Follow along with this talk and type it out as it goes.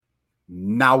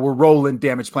Now we're rolling.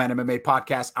 Damage Plan MMA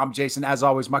podcast. I'm Jason. As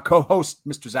always, my co-host,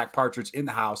 Mr. Zach Partridge, in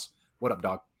the house. What up,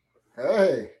 dog?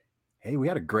 Hey, we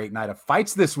had a great night of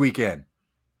fights this weekend.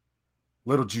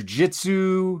 Little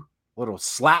jiu-jitsu, little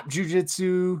slap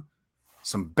jiu-jitsu,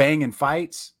 some banging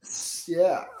fights.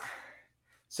 Yeah.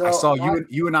 So I saw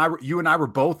you and I were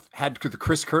both had the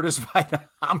Chris Curtis fight.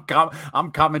 I'm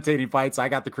commentating fights. I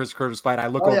got the Chris Curtis fight. I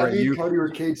look over at you. Cody were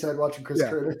cage side watching Chris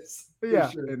Curtis. Yeah,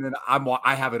 sure. And then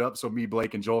I have it up so me,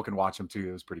 Blake, and Joel can watch them too.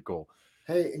 It was pretty cool.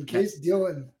 Hey, in case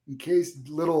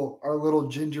our little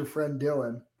ginger friend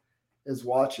Dylan is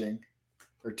watching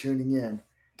or tuning in,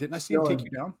 didn't I see him take you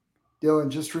down? Dylan,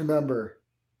 just remember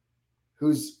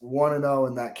who's 1-0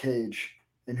 in that cage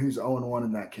and who's 0-1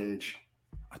 in that cage.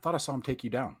 I thought I saw him take you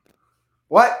down.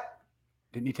 What?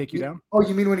 Didn't he take you down? Oh,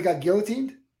 you mean when he got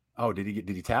guillotined? Oh, did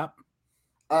he tap?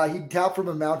 He tapped from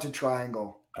a mounted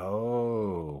triangle.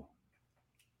 Oh.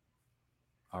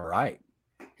 All right.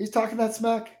 He's talking that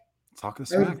smack. Talking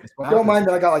smack. Don't mind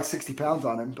that I got like 60 pounds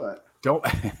on him, but don't.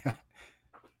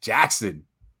 Jackson.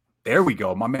 There we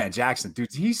go. My man Jackson. Dude,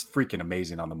 he's freaking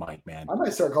amazing on the mic, man. I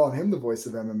might start calling him the voice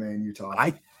of MMA in Utah.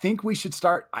 I think we should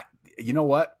start. You know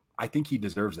what? I think he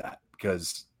deserves that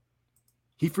because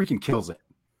he freaking kills it.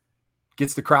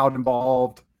 Gets the crowd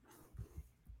involved.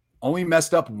 Only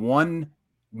messed up one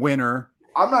winner.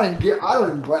 I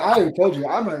already told you,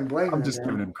 I'm not even blaming him. I'm just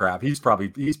giving him crap. He's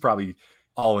probably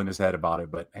all in his head about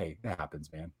it, but hey, it happens,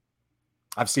 man.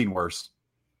 I've seen worse.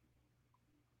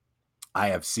 I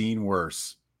have seen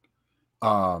worse.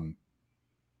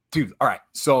 Dude, all right.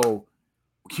 So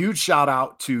huge shout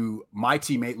out to my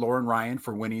teammate Lauren Ryan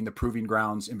for winning the Proving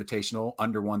Grounds Invitational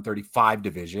under 135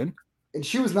 division. And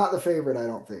she was not the favorite, I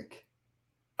don't think.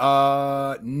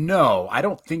 No, I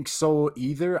don't think so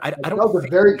either. I don't. That was a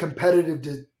very competitive.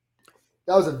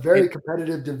 That was a very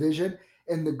competitive division,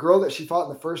 and the girl that she fought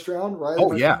in the first round, right?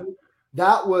 Oh yeah,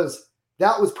 that was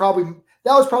probably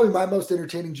my most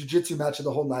entertaining jiu-jitsu match of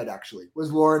the whole night. Actually,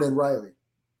 was Lauren and Riley.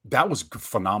 That was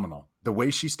phenomenal. The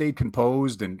way she stayed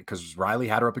composed, and because Riley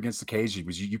had her up against the cage,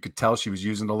 you could tell she was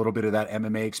using a little bit of that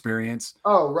MMA experience.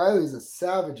 Oh, Riley's a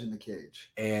savage in the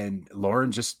cage, and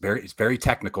Lauren is very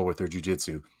technical with her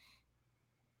jiu-jitsu.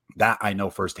 That I know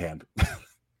firsthand.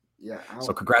 Yeah.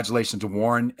 So congratulations to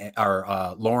Lauren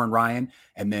Ryan,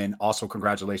 and then also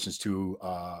congratulations to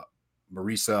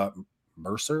Marisa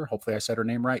Mercer. Hopefully I said her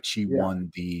name right. She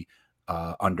won the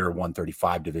under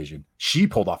 135 division. She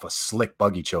pulled off a slick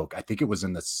buggy choke. I think it was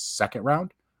in the second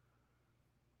round,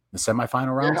 the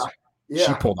semifinal rounds. Yeah.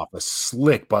 She pulled off a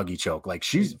slick buggy choke. Like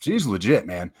she's legit,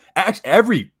 man.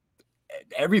 Actually,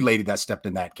 every lady that stepped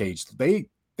in that cage, they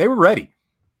were ready.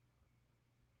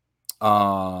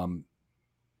 Let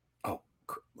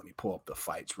me pull up the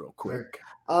fights real quick.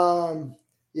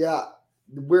 Yeah,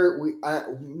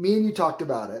 me and you talked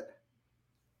about it.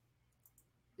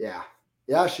 Yeah,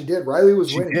 she did. Riley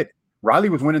was winning. Riley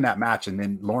was winning that match, and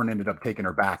then Lauren ended up taking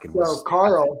her back. And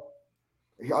Carl,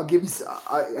 I'll give you.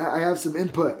 I have some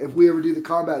input if we ever do the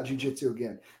combat jiu-jitsu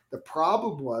again. The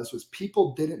problem was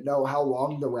people didn't know how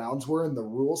long the rounds were in the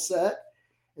rule set,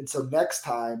 and so next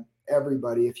time,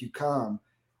 everybody, if you come.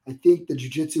 I think the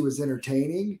jiu-jitsu was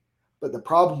entertaining, but the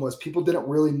problem was people didn't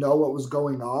really know what was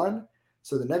going on.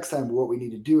 So the next time what we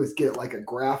need to do is get like a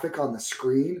graphic on the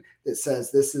screen that says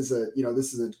this is a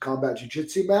combat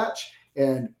jiu-jitsu match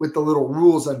and with the little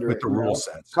rules under it. With the rule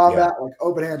sets. Combat, like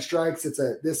open hand strikes, it's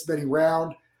a this many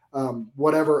round,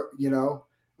 whatever,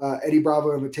 Eddie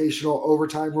Bravo Invitational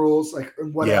overtime rules, like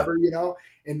whatever,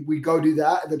 and we go do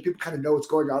that. And then people kind of know what's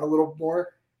going on a little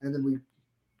more. And then we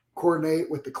coordinate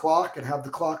with the clock and have the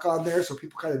clock on there so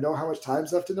people kind of know how much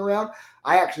time's left in the round.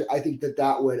 I think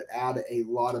that would add a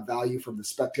lot of value from the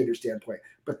spectator standpoint,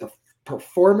 but the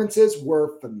performances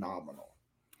were phenomenal.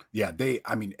 Yeah.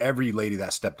 Every lady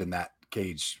that stepped in that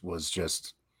cage was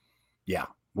just,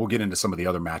 we'll get into some of the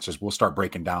other matches. We'll start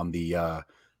breaking down the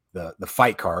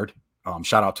fight card.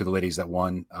 Shout out to the ladies that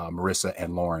won, Marissa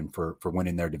and Lauren for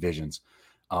winning their divisions.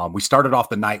 We started off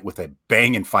the night with a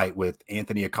banging fight with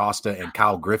Anthony Acosta and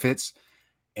Kyle Griffiths,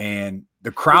 and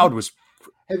the crowd was.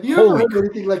 Have you ever heard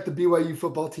anything like the BYU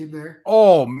football team there?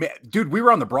 Oh man, dude, we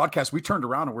were on the broadcast. We turned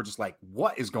around and we're just like,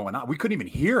 "What is going on?" We couldn't even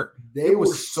hear. It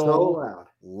was so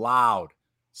loud,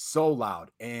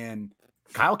 and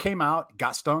Kyle came out,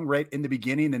 got stung right in the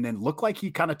beginning, and then looked like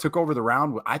he kind of took over the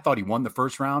round. I thought he won the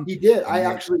first round. He did.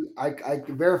 I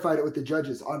verified it with the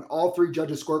judges on all three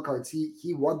judges' scorecards.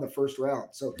 He won the first round.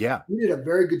 So he did a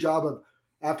very good job of,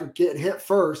 after getting hit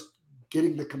first,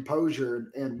 getting the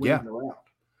composure and winning the round.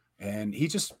 And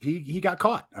he got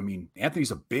caught. I mean,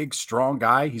 Anthony's a big, strong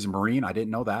guy. He's a Marine. I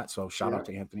didn't know that. So shout out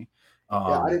to Anthony.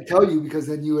 Yeah, I didn't tell you because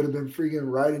then you would have been freaking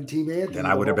riding Team Anthony. Then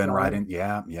I would have been riding.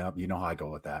 Yeah. You know how I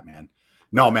go with that, man.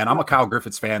 No, man, I'm a Kyle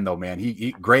Griffiths fan, though, man.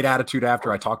 He great attitude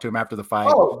after I talked to him after the fight.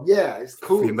 Oh, yeah, it's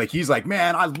cool. Like, he's like,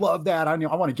 man, I love that. I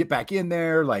want to get back in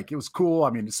there. Like, it was cool. I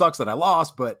mean, it sucks that I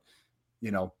lost, but,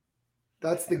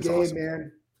 that's the game, awesome.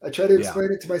 Man. I try to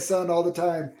explain it to my son all the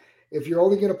time. If you're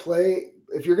only going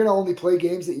to only play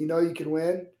games that you can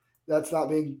win, that's not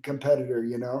being competitor,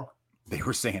 They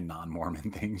were saying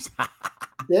non-Mormon things.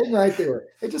 Dang right they were.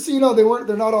 And just so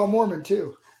they're not all Mormon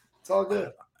too. It's all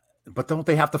good. But don't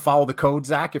they have to follow the code,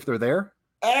 Zach, if they're there?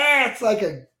 It's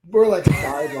like we're like a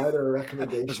guideline or a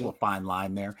recommendation. There's a fine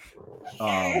line there.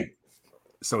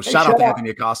 So shout out to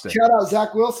Anthony Acosta. Shout out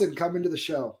Zach Wilson coming to the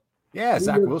show. Yeah,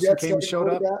 Zach Wilson came and showed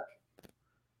up.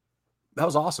 That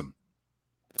was awesome.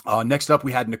 Next up,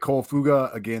 we had Nicole Fuga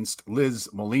against Liz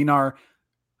Molinar.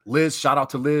 Liz, shout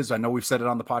out to Liz. I know we've said it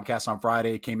on the podcast on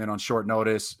Friday. Came in on short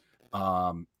notice.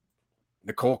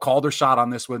 Nicole called her shot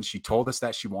on this one. She told us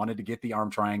that she wanted to get the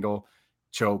arm triangle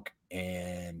choke,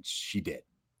 and she did.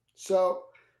 So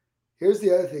here's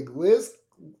the other thing.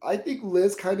 I think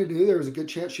Liz kind of knew there was a good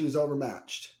chance she was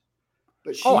overmatched.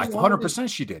 But 100%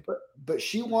 she did. But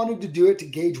she wanted to do it to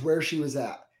gauge where she was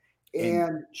at.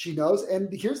 And she knows.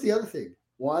 And here's the other thing.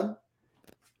 One,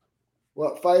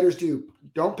 what fighters do,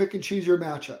 don't pick and choose your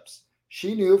matchups.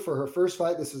 She knew for her first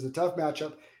fight, this was a tough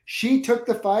matchup. She took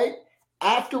the fight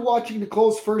after watching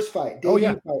Nicole's first fight,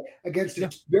 fight against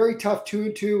a very tough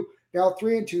 2-2, now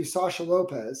 3-2 Sasha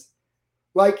Lopez.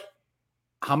 Like,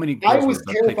 how many? I was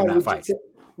terrified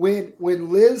when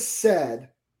Liz said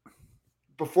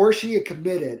before she had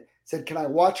committed, said, "Can I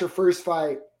watch her first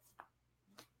fight?"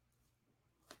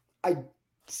 I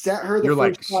sent her the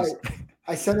first fight.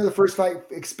 I sent her the first fight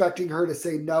expecting her to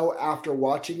say no after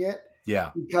watching it.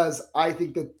 Yeah. Because I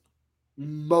think that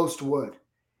most would.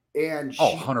 And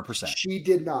 100%. She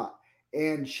did not.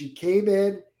 And she came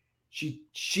in.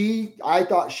 I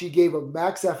thought she gave a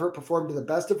max effort, performed to the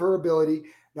best of her ability.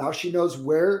 Now she knows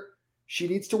where she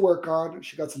needs to work on.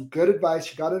 She got some good advice.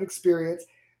 She got an experience,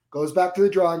 goes back to the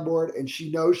drawing board, and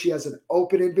she knows she has an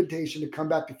open invitation to come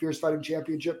back to Fierce Fighting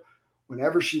Championship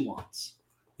whenever she wants.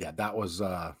 Yeah, that was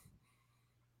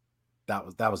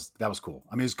cool.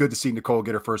 I mean, it's good to see Nicole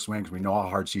get her first win because we know how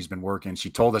hard she's been working. She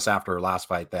told us after her last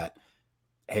fight that,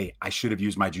 hey, I should have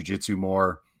used my jiu-jitsu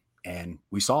more, and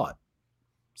we saw it.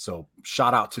 So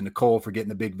shout out to Nicole for getting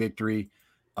the big victory.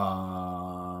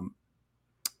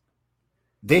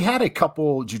 They had a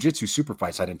couple jiu-jitsu super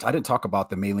fights. I didn't talk about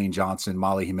the Maylene Johnson,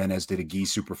 Molly Jimenez did a gi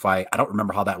super fight. I don't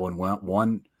remember how that one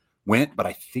went, but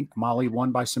I think Molly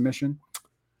won by submission.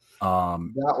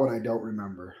 That one I don't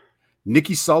remember.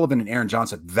 Nikki Sullivan and Aaron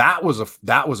Johnson. That was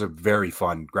a very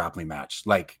fun grappling match.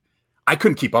 Like, I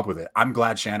couldn't keep up with it. I'm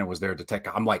glad Shannon was there to take.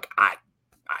 I'm like, I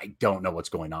don't know what's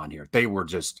going on here. They were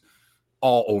just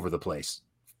all over the place.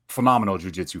 Phenomenal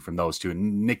jiu-jitsu from those two.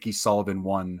 And Nikki Sullivan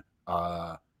won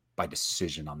by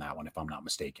decision on that one, if I'm not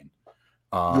mistaken.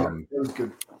 It was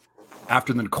good.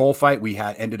 After the Nicole fight, we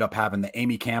ended up having the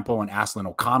Amy Campo and Aislinn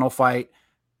O'Connell fight.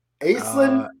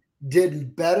 Aislinn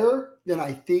did better than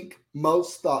I think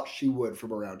most thought she would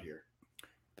from around here.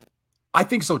 I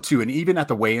think so too. And even at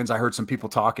the weigh-ins, I heard some people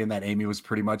talking that Amy was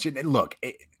pretty much it. And look,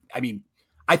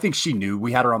 I think she knew.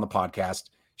 We had her on the podcast.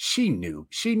 She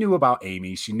knew about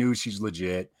Amy. She knew she's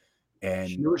legit, and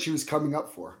she knew what she was coming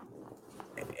up for.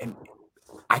 And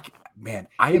I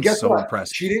am so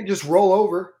impressed. She didn't just roll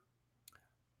over.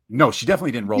 No, she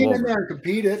definitely didn't roll over. In there and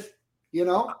competed,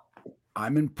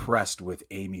 I'm impressed with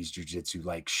Amy's jiu-jitsu.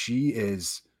 Like, she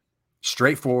is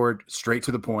straightforward, straight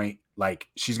to the point. Like,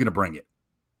 she's going to bring it.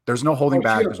 There's no holding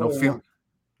back. There's no feel.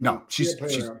 No,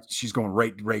 she's going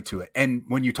right to it. And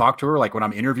when you talk to her, like when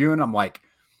I'm interviewing, I'm like,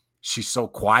 she's so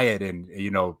quiet and,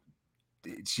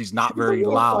 she's not very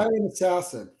loud. Silent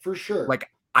assassin, for sure. Like,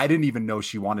 I didn't even know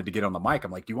she wanted to get on the mic.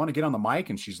 I'm like, do you want to get on the mic?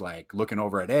 And she's like looking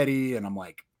over at Eddie. And I'm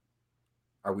like,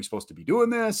 are we supposed to be doing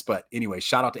this? But anyway,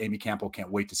 shout out to Amy Campo.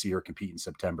 Can't wait to see her compete in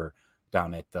September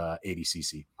down at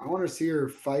ADCC. I want to see her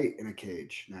fight in a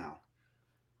cage now.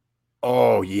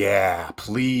 Oh yeah,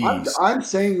 please. I'm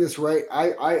saying this right.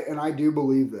 I do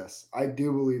believe this. I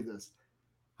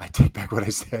take back what I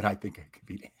said. I think I could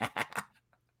be.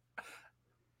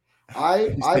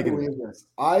 I believe this.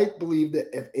 I believe that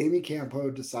if Amy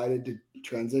Campo decided to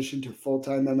transition to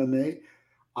full-time MMA,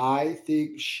 I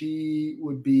think she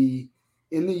would be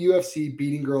in the UFC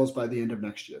beating girls by the end of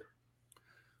next year.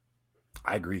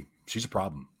 I agree. She's a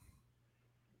problem.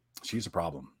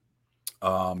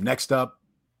 Next up,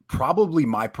 probably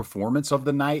my performance of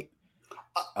the night.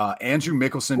 Andrew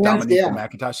Mickelson, Dominique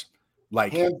McIntosh.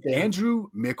 Like, Andrew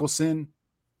Mickelson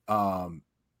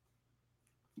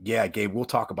Yeah, Gabe, we'll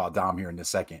talk about Dom here in a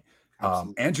second.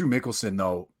 Absolutely. Andrew Mickelson,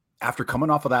 though, after coming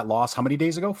off of that loss, how many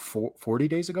days ago? 40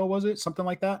 days ago, was it? Something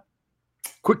like that?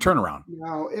 Quick turnaround.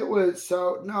 No, it was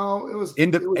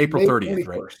End it of was April May 30th,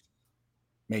 right? 21st.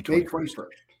 May May 21st. 21st.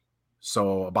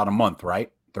 So about a month,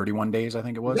 right? 31 days, I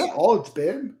think it Is was. that all it's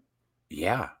been?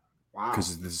 Yeah. Wow.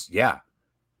 Because this, yeah.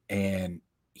 And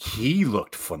he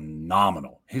looked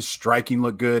phenomenal. His striking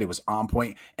looked good. It was on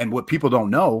point. And what people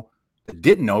didn't know,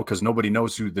 because nobody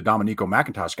knows who the Dominico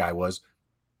McIntosh guy was,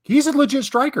 he's a legit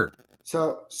striker.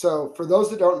 So for those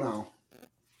that don't know,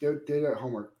 did their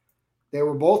homework. They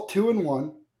were both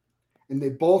 2-1, and they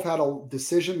both had a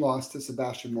decision loss to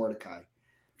Sebastian Mordecai.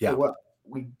 Yeah. But what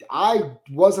I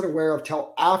wasn't aware of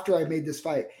till after I made this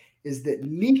fight is that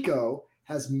Nico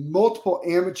has multiple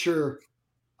amateur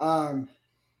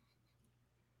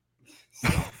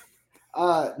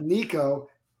Nico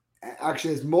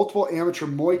actually has multiple amateur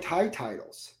Muay Thai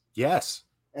titles. Yes.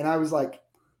 And I was like,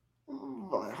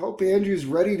 oh, I hope Andrew's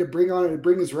ready to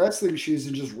bring his wrestling shoes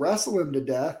and just wrestle him to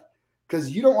death,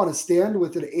 because you don't want to stand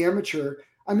with an amateur.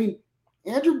 I mean,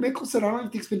 Andrew Mickelson, I don't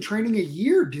even think he's been training a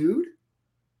year, dude.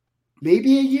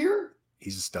 Maybe a year.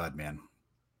 He's a stud, man.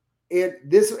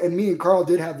 And me and Carl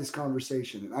did have this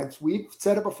conversation. And we've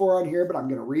said it before on here, but I'm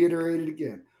going to reiterate it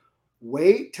again.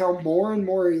 Wait till more and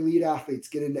more elite athletes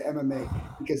get into MMA,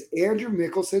 because Andrew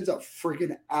Mickelson's a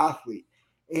freaking athlete.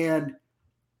 And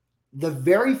the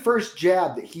very first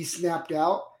jab that he snapped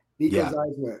out, Nico's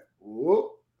eyes went,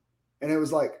 whoop. And it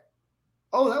was like,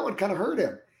 oh, that one kind of hurt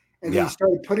him. And then he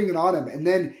started putting it on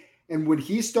him. And when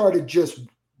he started just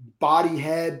body,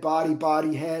 head,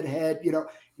 head, and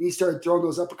he started throwing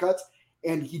those uppercuts,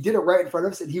 and he did it right in front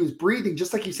of us, and he was breathing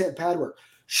just like he said in pad work.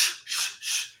 Shh, shh,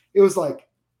 shh. It was like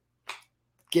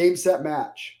game, set,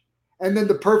 match. And then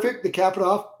the cap it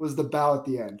off was the bow at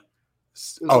the end.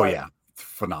 Yeah.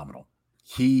 Phenomenal.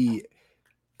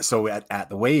 So at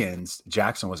the weigh-ins,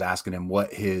 Jackson was asking him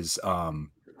what his fight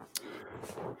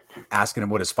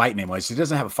name was. He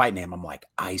doesn't have a fight name. I'm like,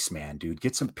 Iceman, dude.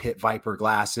 Get some Pit Viper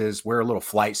glasses, wear a little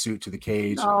flight suit to the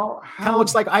cage. No, kind of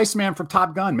looks like Iceman from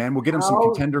Top Gun, man. We'll get him some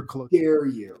contender clothes. Dare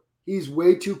you? He's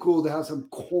way too cool to have some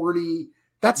corny.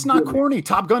 That's not corny.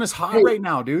 Top Gun is hot right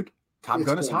now, dude. Top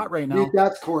Gun is hot right now. Dude,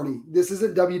 that's corny. This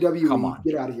isn't WWE. Come on.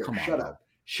 Get out of here. Shut up.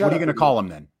 What are you going to call him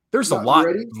then? There's a lot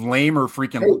lamer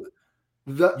freaking.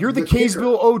 You're the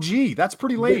Kaysville OG. That's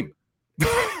pretty lame.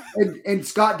 And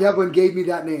Scott Devlin gave me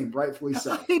that name, rightfully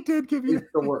so. He did give you. It's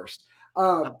the worst.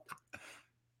 No,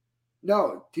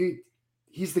 dude,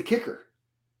 he's the kicker.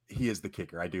 He is the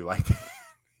kicker. I do like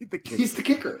that. He's the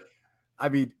kicker. I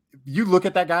mean, you look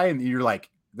at that guy and you're like,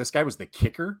 this guy was the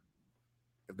kicker?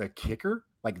 The kicker?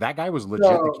 Like, that guy was legit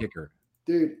the kicker.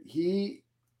 Dude, he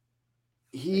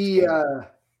you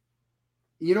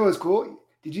know what's cool?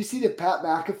 Did you see that Pat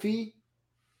McAfee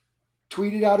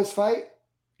tweeted out his fight?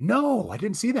 No, I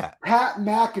didn't see that. Pat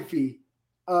McAfee,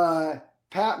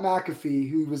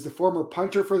 who was the former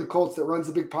punter for the Colts that runs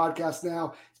the big podcast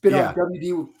now. He's been on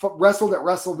WD, wrestled at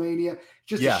WrestleMania,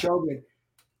 just a showman.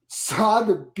 Saw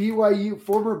the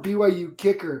former BYU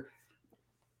kicker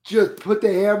just put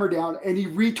the hammer down, and he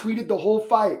retweeted the whole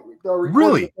fight.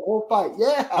 Really? The whole fight.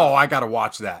 Yeah. Oh, I got to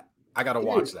watch that. I got to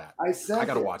watch that. I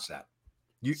got to watch that.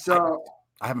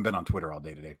 I haven't been on Twitter all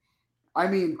day today. I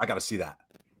mean, I got to see that.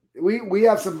 We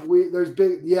have some. There's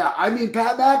big. Yeah, I mean,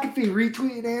 Pat McAfee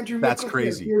retweeted Andrew. That's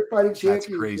crazy. Fighting champion. That's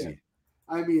crazy.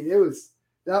 I mean, it was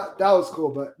that was cool.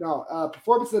 But no,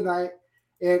 performance of the night,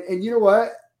 and you know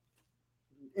what?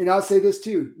 And I'll say this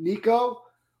too. Nico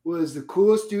was the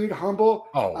coolest dude, humble.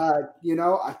 Oh, I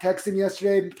texted him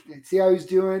yesterday, see how he's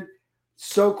doing.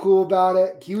 So cool about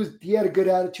it. He had a good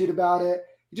attitude about it.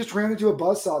 He just ran into a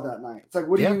buzzsaw that night. It's like,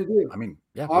 what are you going to do? I mean,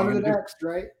 on to the next,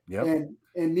 right? Yeah.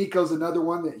 And Nico's another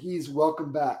one that he's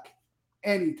welcome back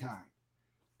anytime.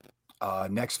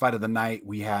 Next fight of the night,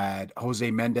 we had Jose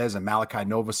Mendez and Malachi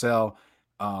Novosel.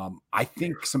 I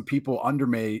think some people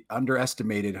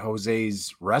underestimated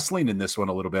Jose's wrestling in this one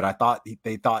a little bit.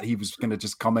 They thought he was going to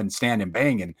just come and stand and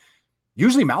bang. And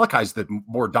usually Malachi's the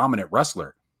more dominant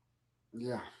wrestler.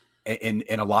 Yeah. In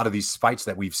a lot of these fights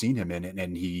that we've seen him in,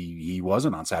 and he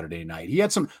wasn't on Saturday night.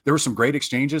 There were some great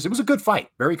exchanges. It was a good fight,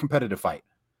 very competitive fight.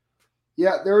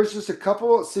 Yeah, there was just a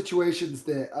couple of situations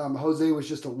that Jose was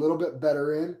just a little bit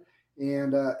better in,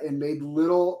 and made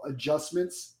little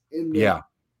adjustments in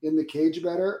the cage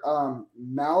better.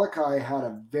 Malachi had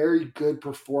a very good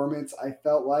performance, I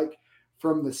felt like,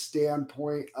 from the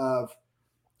standpoint of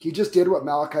he just did what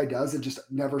Malachi does and just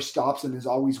never stops and is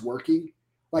always working.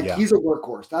 He's a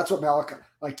workhorse. That's what Malachi,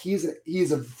 he's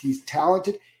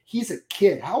talented. He's a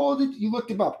kid. How old did you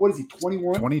looked him up? What is he?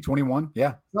 21? 2021.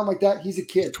 Yeah. Something like that. He's a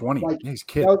kid. He's 20. Like, Yeah, he's a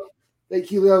kid.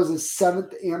 That was his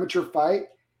 7th amateur fight.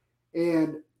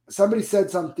 And somebody said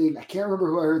something. I can't remember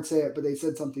who I heard say it, but they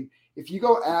said something. If you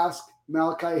go ask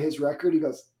Malachi his record, he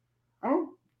goes,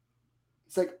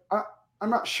 it's like, I'm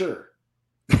not sure.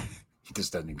 He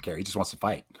just doesn't even care. He just wants to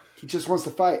fight. He just wants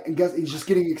to fight. And he's just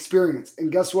getting experience. And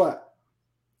guess what?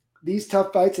 These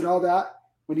tough fights and all that,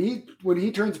 when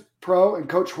he turns pro and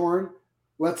Coach Horn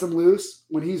lets him loose,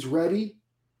 when he's ready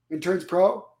and turns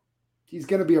pro, he's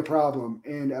going to be a problem.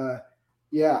 And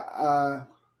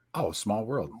small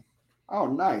world. Oh,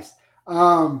 nice.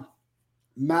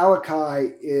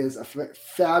 Malachi is a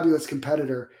fabulous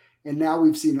competitor. And now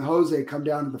we've seen Jose come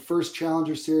down to the first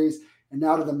Challenger Series and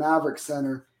now to the Maverick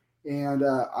Center. And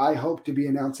I hope to be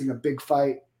announcing a big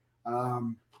fight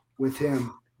with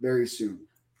him very soon.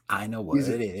 I know what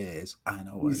it is. I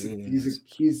know what it is.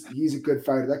 He's a good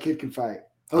fighter. That kid can fight.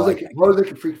 Jose can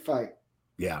freaking fight.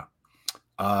 Yeah.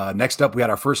 Next up, we had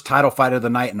our first title fight of the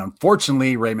night. And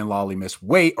unfortunately, Raymond Lawley missed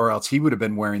weight, or else he would have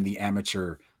been wearing the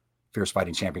amateur Fierce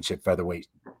Fighting Championship featherweight.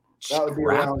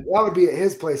 That would be at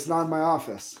his place, not in my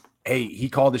office. Hey, he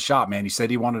called the shot, man. He said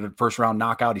he wanted a first round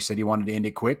knockout. He said he wanted to end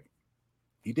it quick.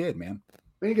 He did, man.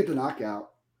 We didn't get the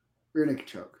knockout. Rear naked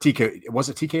choke. Was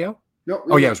it TKO? No.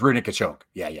 Oh, yeah, it was rear naked choke.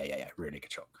 Yeah. Rear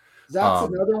naked choke. That's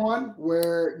another one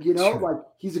where, like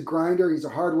he's a grinder. He's a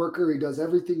hard worker. He does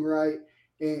everything right.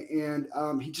 And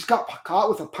he just got caught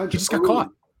with a punch. He just got caught.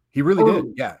 He really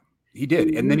did. Yeah, he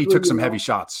did. And then he took some heavy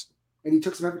shots. And he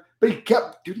took some heavy, but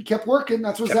he kept working.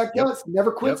 That's what Zach does.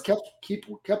 Never quits.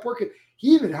 Kept working.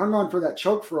 He even hung on for that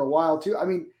choke for a while too. I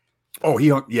mean, he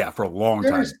hung, for a long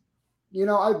time.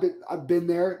 I've been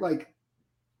there. Like,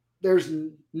 there's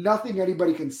nothing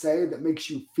anybody can say that makes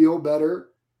you feel better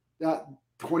that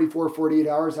 24, 48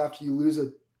 hours after you lose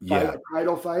a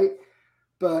title fight.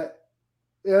 But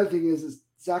the other thing is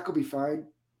Zach will be fine.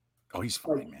 Oh, he's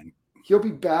fine, man. He'll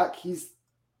be back. He's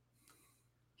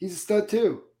a stud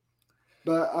too.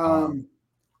 But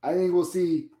I think we'll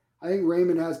see. I think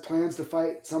Raymond has plans to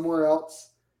fight somewhere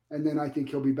else. And then I think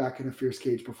he'll be back in a fierce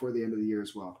cage before the end of the year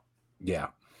as well. Yeah.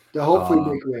 To hopefully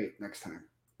make weight next time.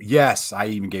 Yes. I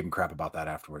even gave him crap about that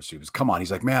afterwards. He was, come on.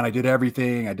 He's like, man, I did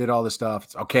everything. I did all this stuff.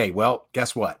 It's okay. Well,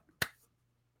 guess what?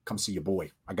 Come see your boy.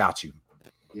 I got you.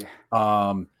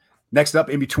 Yeah. Next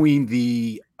up, in between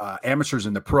the amateurs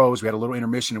and the pros, we had a little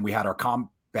intermission and we had our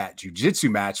combat jiu-jitsu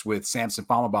match with Samson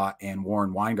Famabot and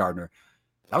Warren Weingartner.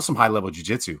 That was some high-level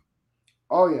jiu-jitsu.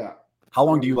 Oh, yeah. How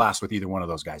long do you last with either one of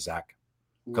those guys, Zach?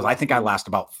 Because I think I last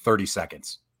about 30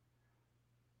 seconds.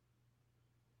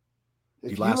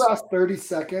 If you last 30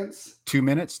 seconds. 2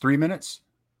 minutes, 3 minutes?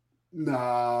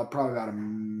 Nah, probably about a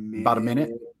minute. About a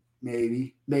minute?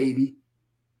 Maybe.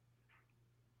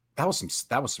 That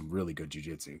was some really good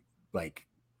jiu-jitsu. Like,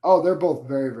 they're both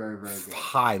very, very, very good.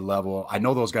 High level. I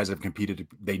know those guys have competed.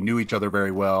 They knew each other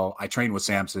very well. I trained with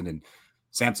Samson, and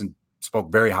Samson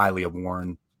spoke very highly of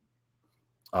Warren.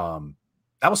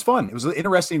 That was fun. It was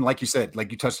interesting, like you said,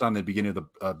 like you touched on at the beginning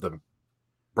of the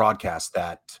broadcast,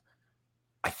 that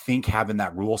I think having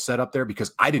that rule set up there,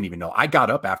 because I didn't even know. I got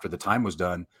up after the time was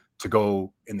done to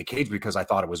go in the cage because I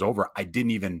thought it was over. I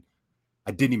didn't even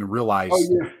realize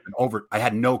I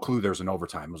had no clue there was an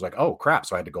overtime. I was like, oh crap.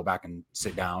 So I had to go back and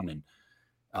sit down. And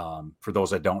for those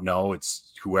that don't know,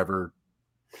 it's whoever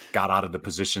got out of the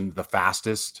position the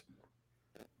fastest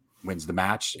wins the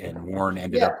match. And Warren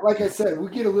ended up. Like I said, we'll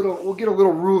get a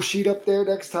little rule sheet up there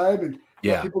next time, and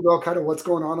let people know kind of what's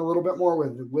going on a little bit more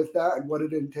with that and what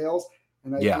it entails.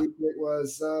 And I think it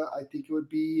was, I think it would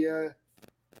be a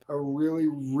really,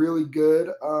 really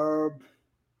good,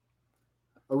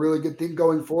 thing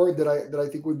going forward that I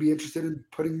think would be interested in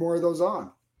putting more of those on.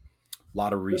 A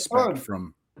lot of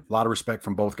respect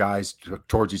from both guys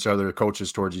towards each other,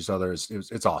 coaches towards each other.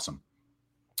 It's awesome.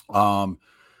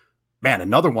 Man,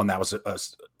 another one that was a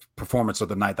performance of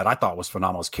the night that I thought was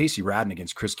phenomenal is Casey Radden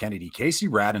against Chris Kennedy. Casey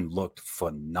Radden looked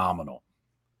phenomenal.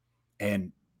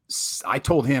 And I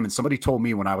told him, and somebody told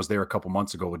me when I was there a couple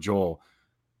months ago with Joel,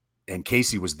 and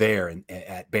Casey was there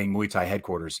at Bang Muay Thai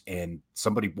headquarters, and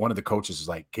one of the coaches is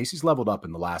like, Casey's leveled up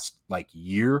in the last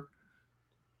year.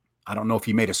 I don't know if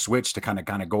he made a switch to kind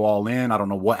of go all in. I don't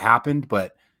know what happened,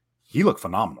 but he looked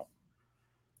phenomenal.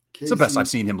 It's the best I've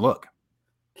seen him look.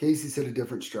 Casey's hit a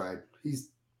different stride.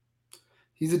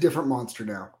 He's a different monster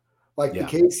now. The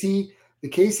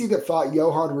Casey that fought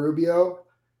Johan Rubio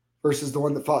versus the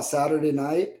one that fought Saturday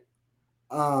night.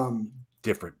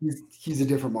 Different. He's a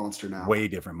different monster now. Way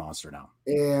different monster now.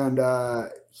 And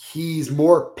he's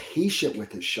more patient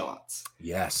with his shots.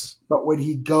 Yes. But when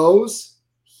he goes,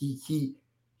 he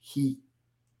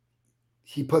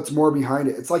he puts more behind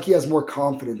it. It's like he has more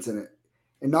confidence in it.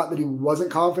 And not that he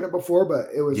wasn't confident before, but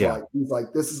it was like he's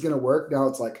like, this is gonna work. Now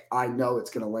it's like, I know it's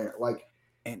gonna land. Like,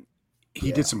 and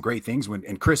he did some great things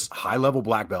and Chris, high level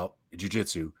black belt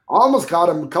jiu-jitsu. Almost got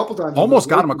him a couple times. Almost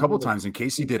got him a couple times, and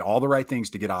Casey did all the right things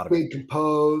to get out of it.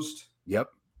 Composed. Yep.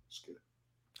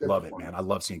 Good love it, man. I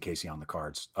love seeing Casey on the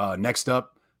cards. Next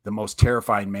up, the most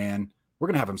terrifying man. We're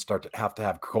gonna have him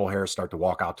have Cole Harris start to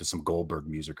walk out to some Goldberg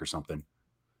music or something.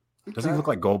 Doesn't he look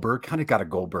like Goldberg? Kind of got a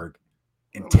Goldberg.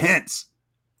 Intense.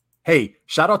 Hey,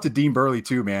 shout out to Dean Burley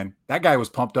too, man. That guy was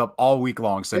pumped up all week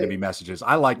long, sending me messages.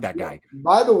 I like that guy.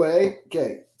 By the way,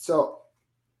 okay, so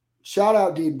shout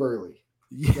out Dean Burley.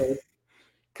 Okay,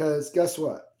 because guess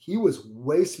what? He was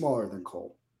way smaller than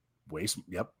Cole.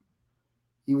 Yep.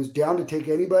 He was down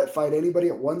to fight anybody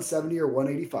at 170 or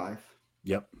 185.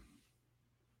 Yep.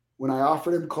 When I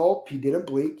offered him Colt, he didn't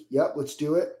blink. Yep, let's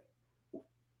do it.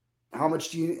 How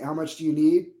much do you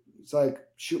need? It's like,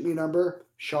 shoot me a number.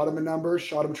 Shot him a number.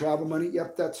 Shot him travel money.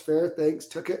 Yep, that's fair. Thanks.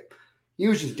 Took it. He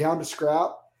was just down to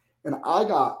scrap, and I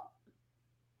got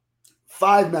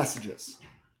 5 messages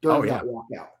during that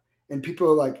walkout, and people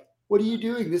are like, "What are you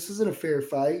doing? This isn't a fair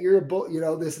fight. You're a bull.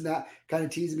 This and that." Kind of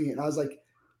teasing me, and I was like,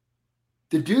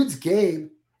 "The dude's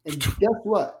game." And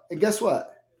guess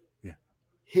what? Yeah,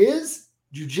 his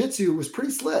jiu-jitsu was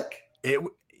pretty slick.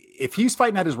 If he's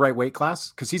fighting at his right weight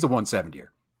class, because he's a 170er.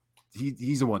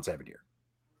 He's a 170er.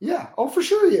 Yeah. Oh, for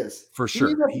sure he is. For sure.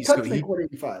 He took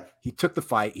the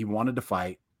fight. He wanted to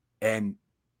fight. And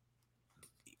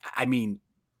I mean,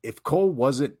 if Cole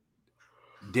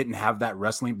didn't have that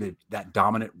wrestling, that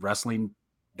dominant wrestling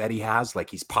that he has, like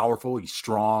he's powerful, he's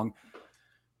strong.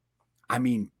 I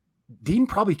mean, Dean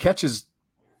probably catches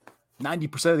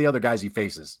 90% of the other guys he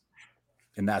faces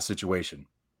in that situation.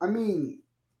 I mean,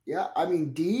 yeah. I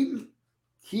mean, Dean,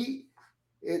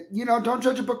 don't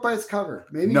judge a book by its cover.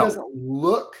 Maybe he doesn't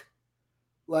look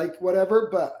like whatever,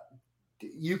 but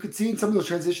you could see in some of those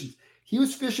transitions, he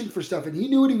was fishing for stuff, and he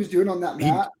knew what he was doing on that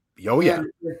mat.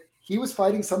 He was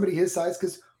fighting somebody his size,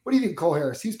 because what do you think, Cole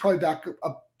Harris? He's probably back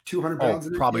up 200 pounds.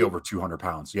 Probably over 200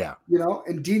 pounds, yeah.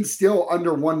 And Dean's still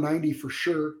under 190 for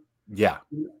sure. Yeah.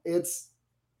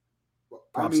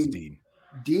 Props to Dean.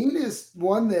 Dean is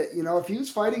one that, if he was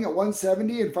fighting at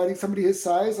 170 and fighting somebody his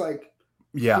size, like,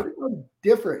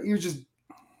 different. He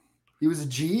was a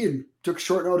G and took a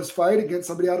short notice fight against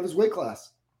somebody out of his weight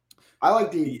class. I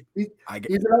like Dean. He's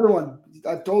another one.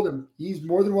 I've told him he's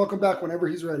more than welcome back whenever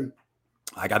he's ready.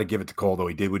 I got to give it to Cole, though.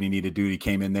 He did what he needed to do. He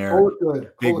came in there.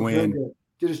 Big win. Good.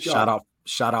 Did his job.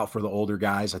 Shout out for the older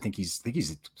guys. I think he's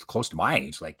close to my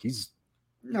age. Like he's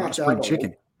not spring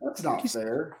chicken. That's not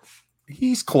fair.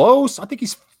 He's close. I think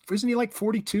isn't he like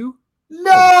 42?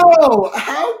 No,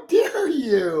 how dare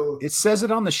you? It says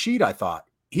it on the sheet. I thought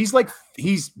we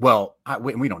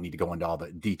don't need to go into all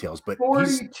the details, but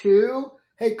 42.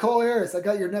 Hey, Cole Harris, I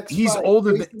got your next. He's fight.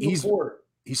 Older than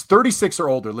he's 36 or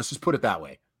older. Let's just put it that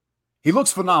way. He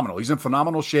looks phenomenal. He's in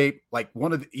phenomenal shape. Like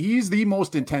he's the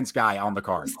most intense guy on the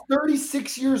card. He's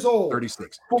 36 years old.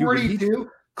 36. 42. Dude,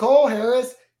 Cole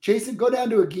Harris, Jason, go down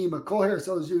to Agima. Cole Harris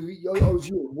owes you a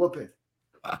whooping.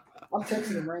 I'm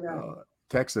texting him right now.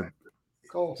 Text him.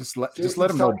 Cole. Just let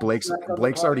him know Blake's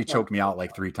already choked me out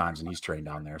like 3 times, and he's trained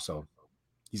down there, so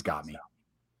he's got me.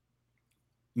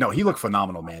 No, he looked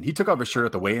phenomenal, man. He took off his shirt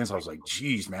at the weigh-ins. I was like,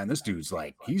 geez, man, this dude's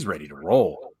like, he's ready to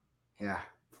roll. Yeah.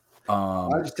 I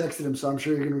just texted him, so I'm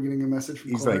sure you're going to be getting a message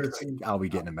from He's Cole I'll be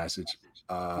getting a message.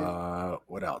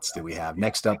 What else did we have?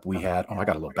 Next up, we had, I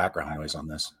got a little background noise on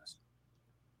this.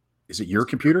 Is it your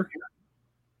computer?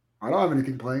 I don't have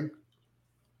anything playing.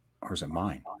 Or is it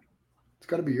mine? It's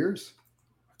got to be yours.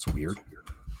 That's weird.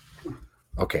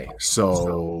 Okay,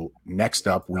 so next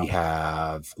up, we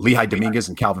have Lehigh Dominguez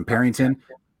and Calvin Parrington.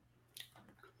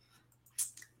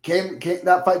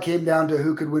 That fight came down to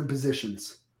who could win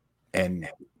positions. And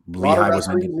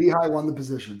Lehigh won the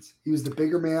positions. He was the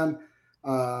bigger man.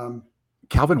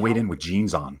 Calvin weighed in with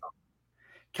jeans on.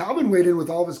 Calvin weighed in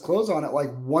with all of his clothes on at like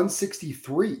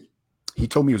 163. He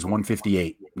told me he was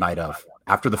 158 night of.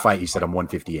 After the fight, he said, I'm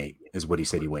 158 is what he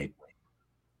said he weighed.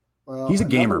 Well, he's a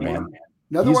gamer, man.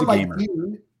 Another one like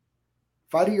Dean,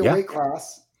 fighting your weight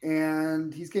class,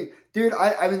 and he's game. Dude,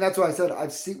 I mean, that's what I said.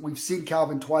 We've seen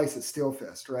Calvin twice at Steel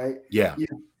Fist, right? Yeah.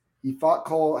 He fought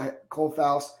Cole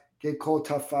Faust, gave Cole a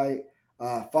tough fight.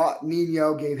 Fought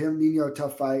Nino, gave him Nino a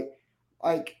tough fight.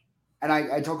 And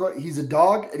I told Cole, he's a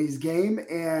dog and he's game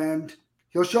and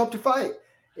he'll show up to fight.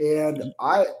 And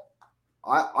I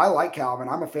like Calvin.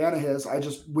 I'm a fan of his. I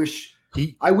just wish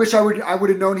I would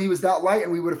have known he was that light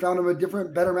and we would have found him a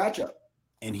better matchup.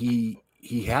 And he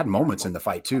had moments in the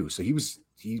fight too. So he was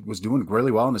he was doing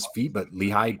really well on his feet, but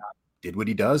Lehigh did what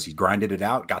he does. He grinded it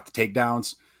out, got the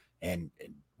takedowns, and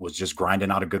was just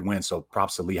grinding out a good win. So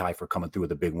props to Lehigh for coming through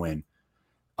with a big win.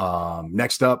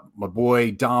 Next up, my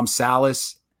boy Dom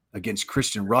Salas against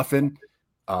Christian Ruffin.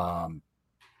 Man,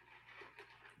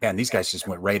 these guys just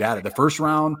went right at it. The first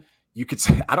round, you could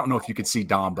say, I don't know if you could see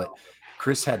Dom, but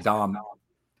Chris had Dom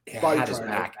had his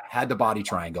back, had the body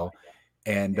triangle,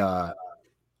 and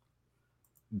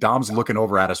Dom's looking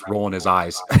over at us, rolling his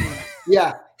eyes.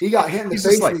 Yeah, he got hit in the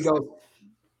face and he goes,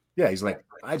 yeah, he's like,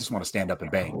 I just want to stand up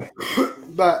and bang.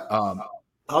 But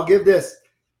I'll give this,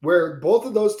 where both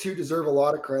of those two deserve a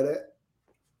lot of credit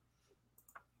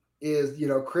is,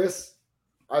 Chris,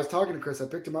 I was talking to Chris, I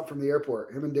picked him up from the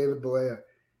airport, him and David Balea.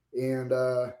 And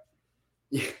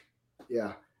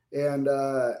yeah. And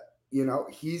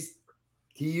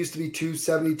he used to be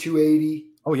 270, 280.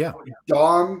 Oh, yeah.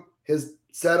 Dom has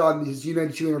said on his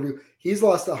U92 interview, he's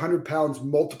lost 100 pounds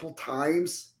multiple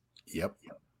times. Yep.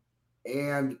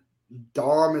 And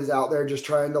Dom is out there just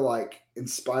trying to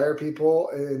inspire people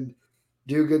and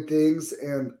do good things.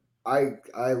 And I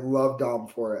love Dom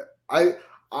for it.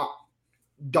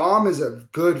 Dom is a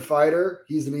good fighter.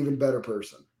 He's an even better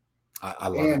person. I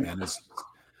love it, man.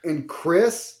 And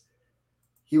Chris,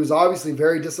 he was obviously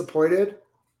very disappointed.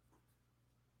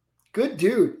 Good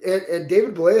dude. And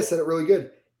David Balea said it really good.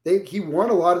 He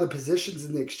won a lot of the positions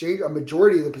in the exchange, a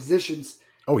majority of the positions.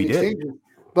 Oh, he did.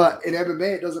 But in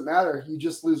MMA, it doesn't matter. You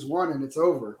just lose one and it's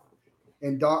over.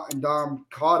 And Dom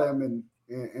caught him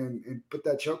and put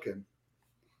that choke in.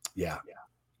 Yeah.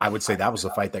 I would say that was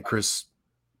a fight that Chris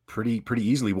pretty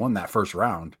easily won that first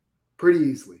round. Pretty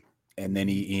easily. And then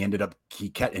he ended up,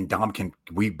 and Dom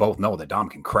we both know that Dom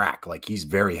can crack. He's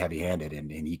very heavy-handed, and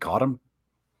he caught him,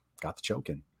 got the choke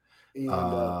in. And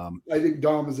I think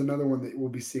Dom is another one that we'll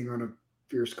be seeing on a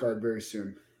Fierce card very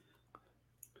soon.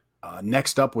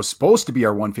 Next up was supposed to be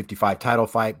our 155 title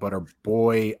fight, but our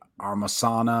boy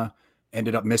Armasana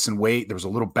ended up missing weight. There was a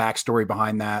little backstory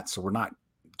behind that, so we're not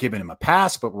giving him a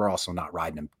pass, but we're also not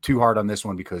riding him too hard on this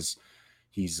one because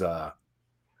he's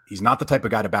not the type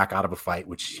of guy to back out of a fight,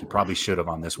 which he probably should have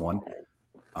on this one.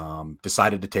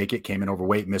 Decided to take it, came in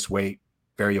overweight, missed weight,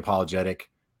 very apologetic.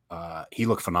 He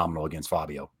looked phenomenal against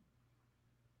Fabio,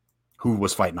 who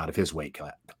was fighting out of his weight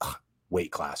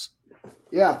class.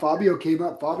 Yeah, Fabio came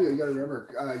up. Fabio, you got to remember,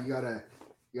 you got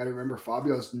to remember,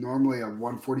 Fabio's normally a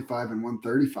 145 and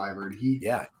 135er, and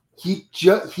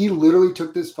he literally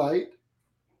took this fight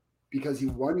because he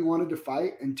wanted to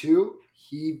fight, and two,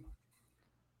 he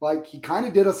kind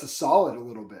of did us a solid a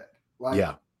little bit.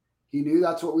 He knew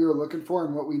that's what we were looking for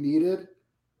and what we needed.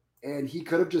 And he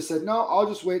could have just said, no, I'll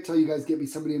just wait till you guys get me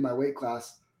somebody in my weight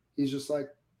class. He's just like,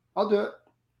 I'll do it.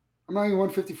 I'm not even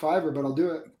 155er, but I'll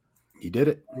do it. He did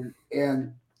it.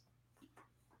 And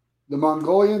the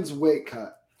Mongolian's weight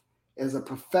cut. As a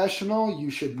professional, you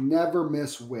should never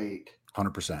miss weight.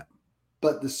 100%.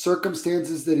 But the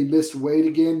circumstances that he missed weight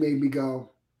again made me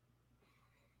go,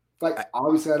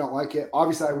 obviously I don't like it.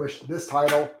 Obviously I wish this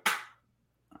title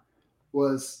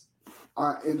was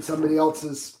in somebody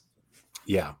else's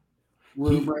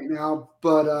room right now.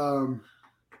 But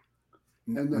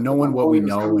knowing what we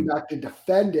know, coming back to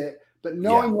defend it, but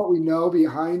knowing what we know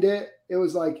behind it, it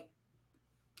was like,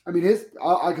 I mean,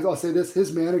 I'll say this: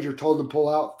 his manager told him to pull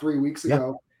out 3 weeks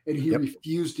ago, and he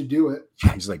refused to do it.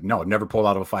 He's like, no, never pulled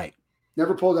out of a fight.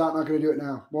 Never pulled out. Not going to do it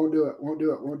now. Won't do it. Won't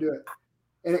do it. Won't do it.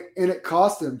 And it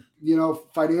cost him,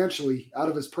 financially out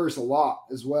of his purse a lot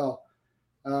as well.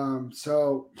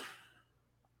 So,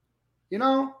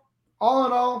 all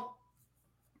in all,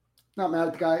 not mad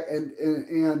at the guy,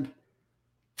 and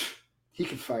he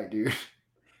can fight, dude.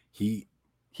 He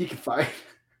can fight.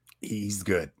 He's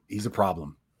good. He's a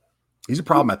problem. He's a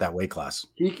problem at that weight class.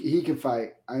 He can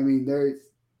fight. I mean,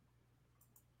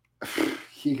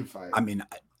 he can fight. I mean,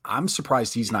 I'm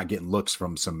surprised he's not getting looks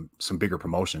from some bigger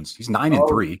promotions. He's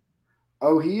 9-3.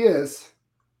 Oh, he is.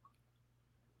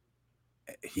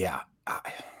 Yeah.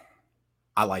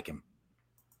 I like him.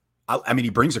 I mean,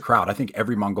 he brings a crowd. I think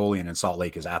every Mongolian in Salt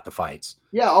Lake is at the fights.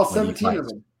 Yeah, all 17 of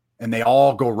them. And they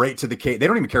all go right to the cage. They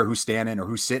don't even care who's standing or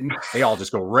who's sitting. They all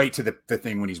just go right to the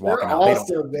thing when he's walking out.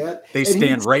 They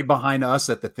stand right behind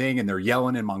us at the thing, and they're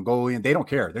yelling in Mongolian. They don't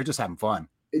care. They're just having fun.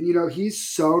 And, he's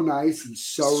so nice and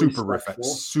so respectful.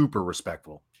 Super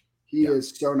respectful. He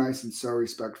is so nice and so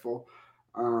respectful.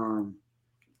 I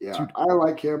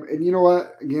like him. And you know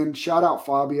what? Again, shout out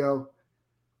Fabio.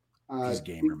 He's a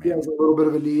gamer, man. He has a little bit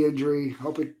of a knee injury.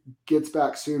 Hope it gets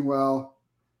back soon well.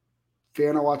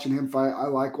 Fan of watching him fight. I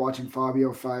like watching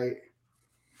Fabio fight.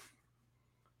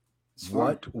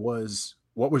 What was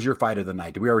your fight of the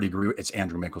night? Did we already agree? It's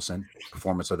Andrew Mickelson,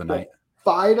 performance of the night.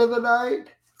 Fight of the night.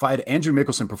 Fight Andrew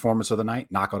Mickelson performance of the night,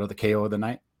 knockout of the KO of the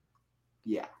night.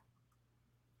 Yeah.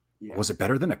 Was it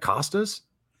better than Acosta's?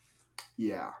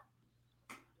 Yeah.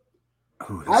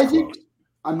 Ooh, I think close.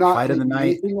 I'm not Fight of the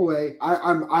night. anything away.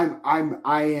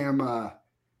 I am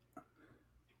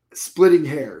splitting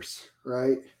hairs,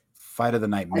 right? Fight of the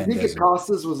night. I think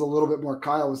Acosta's was a little bit more.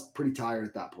 Kyle was pretty tired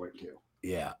at that point too.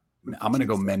 Yeah. I'm gonna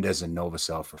go Mendes and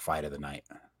Novosel for fight of the night.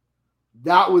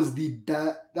 That was the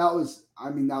best. That was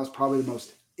probably the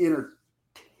most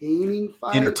entertaining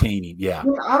fight. Entertaining, yeah.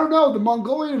 I don't know. The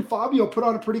Mongolian and Fabio put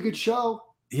on a pretty good show.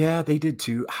 Yeah, they did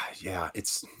too. Yeah, it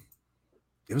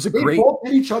was they both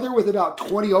hit each other with about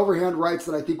 20 overhand rights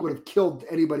that I think would have killed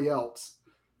anybody else.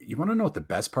 You want to know what the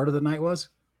best part of the night was?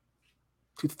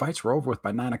 Dude, the fights were over with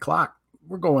by 9 o'clock.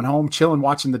 We're going home, chilling,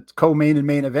 watching the co-main and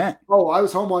main event. Oh, I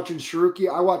was home watching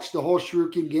Sharuki. I watched the whole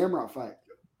Sharuki and Gamrot fight.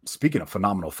 Speaking of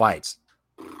phenomenal fights,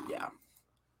 yeah.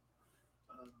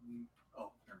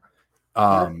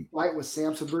 That fight was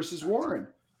Samson versus Warren.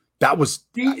 That was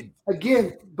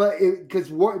again, but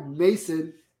because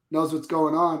Mason knows what's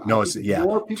going on. No, it's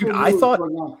more people. Dude, I thought.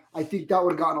 I think that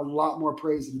would have gotten a lot more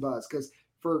praise and buzz because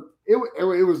it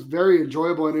was very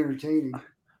enjoyable and entertaining.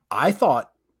 I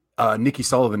thought Nikki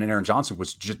Sullivan and Aaron Johnson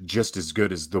was just as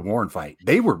good as the Warren fight.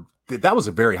 That was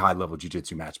a very high level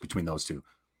jiu-jitsu match between those two.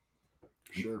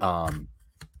 Sure.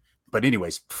 But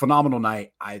anyways, phenomenal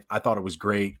night. I thought it was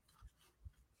great.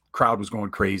 Crowd was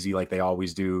going crazy like they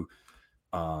always do.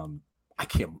 I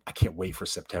can't wait for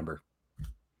September.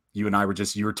 You and I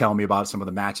you were telling me about some of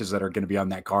the matches that are going to be on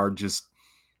that card. Just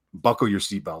buckle your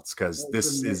seatbelts because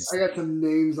I got some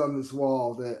names on this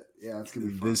wall that it's gonna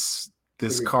be fun.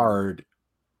 This card.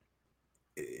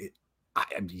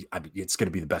 It's going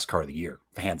to be the best card of the year,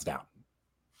 hands down.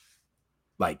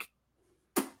 Like,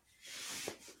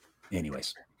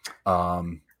 anyways,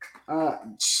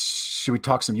 should we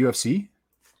talk some UFC?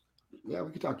 Yeah,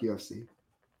 we could talk UFC.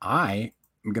 I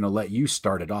am going to let you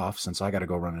start it off since I got to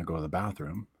go run and go to the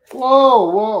bathroom.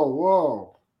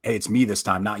 Whoa. Hey, it's me this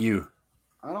time, not you.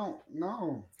 I don't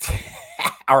know.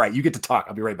 All right, you get to talk.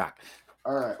 I'll be right back.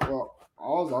 All right. Well,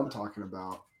 all I'm talking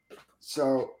about.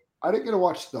 So I didn't get to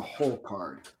watch the whole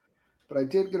card, but I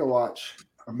did get to watch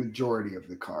a majority of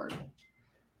the card,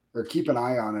 or keep an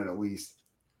eye on it at least.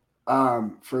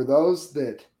 For those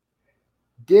that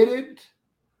didn't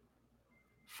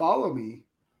follow me,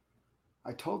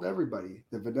 I told everybody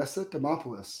that Vanessa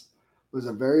Demopoulos was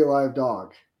a very live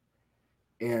dog,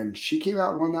 and she came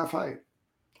out and won that fight.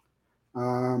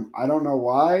 I don't know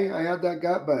why I had that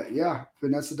gut, but yeah,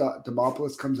 Vanessa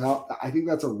Demopoulos comes out. I think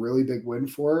that's a really big win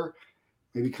for her.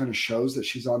 Maybe kind of shows that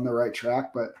she's on the right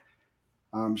track, but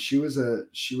she was a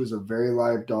very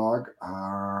live dog.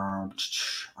 I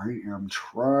am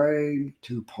trying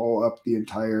to pull up the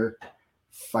entire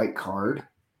fight card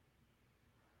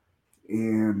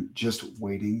and just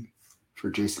waiting for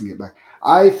Jason to get back.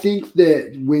 I think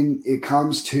that when it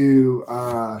comes to,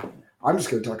 I'm just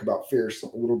going to talk about Fierce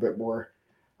a little bit more.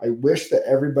 I wish that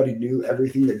everybody knew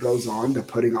everything that goes on to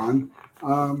putting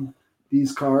on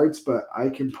these cards, but I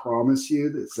can promise you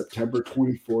that September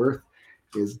 24th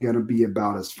is going to be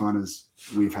about as fun as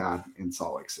we've had in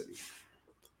Salt Lake City.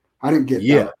 I didn't get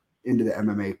that into the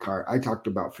MMA card. I talked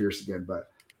about Fierce again, but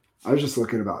I was just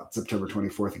looking about September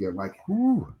 24th again. Like,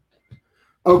 ooh.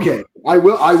 Okay, I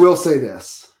will say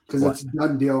this because it's a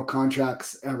done deal,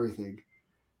 contracts, everything.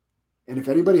 And if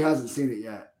anybody hasn't seen it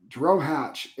yet, Jerome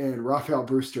Hatch and Rafael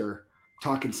Brewster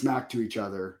talking smack to each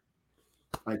other.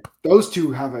 Like, those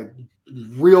two have a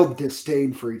real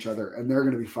disdain for each other, and they're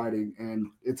going to be fighting, and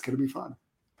it's going to be fun.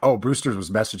 Oh, Brewster was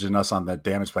messaging us on the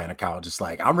Damage Plan account, just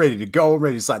like, I'm ready to go, I'm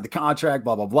ready to sign the contract,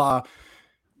 blah, blah, blah.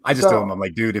 I just told him, I'm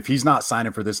like, dude, if he's not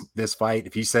signing for this fight,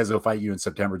 if he says he'll fight you in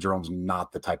September, Jerome's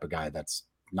not the type of guy that's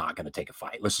not going to take a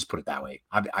fight. Let's just put it that way.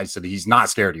 I said he's not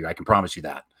scared of you. I can promise you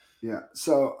that. Yeah.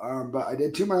 So, but I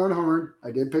did toot my own horn.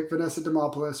 I did pick Vanessa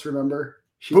Demopoulos. Remember?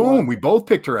 Boom. We both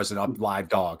picked her as a live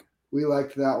dog. We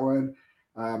liked that one.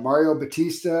 Mario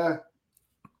Batista.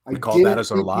 We called that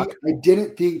as our lock. I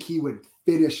didn't think he would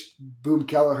finish Boom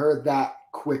Kelleher that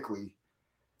quickly,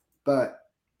 but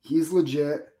he's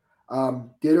legit.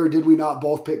 Did or did we not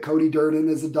both pick Cody Durden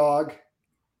as a dog?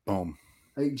 Boom.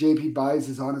 I think JP Buys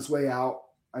is on his way out.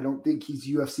 I don't think he's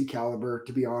UFC caliber,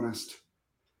 to be honest.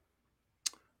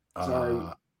 Sorry.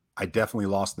 I definitely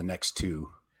lost the next two.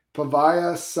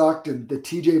 Pavaya sucked, and the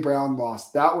TJ Brown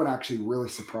lost. That one actually really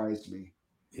surprised me.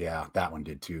 Yeah, that one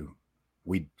did too.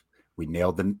 We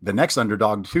nailed the next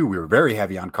underdog too. We were very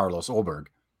heavy on Carlos Ulberg.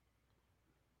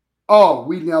 Oh,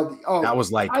 we nailed that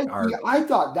was like I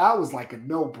thought that was like a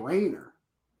no-brainer.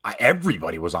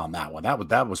 Everybody was on that one.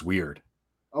 That was weird.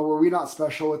 Oh, were we not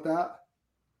special with that?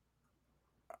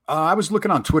 I was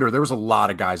looking on Twitter. There was a lot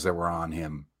of guys that were on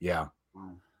him. Yeah.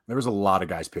 There was a lot of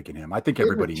guys picking him. I think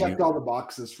everybody checked knew. all the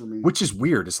boxes for me. Which is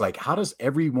weird. It's like, how does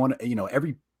everyone,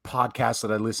 every podcast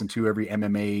that I listen to, every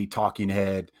MMA talking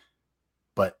head,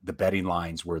 but the betting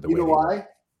lines were the way. You know why?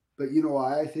 But you know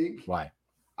why I think? Why?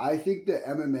 I think that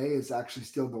MMA is actually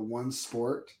still the one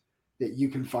sport that you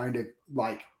can find it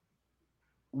like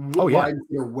lines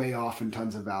that are way off in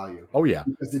tons of value. Oh yeah.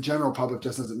 Because the general public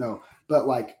just doesn't know. But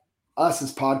like us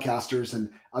as podcasters and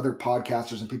other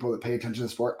podcasters and people that pay attention to the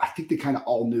sport, I think they kind of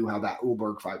all knew how that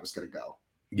Ulberg fight was going to go.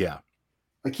 Yeah.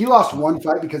 Like he lost one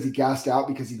fight because he gassed out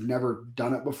because he'd never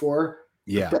done it before.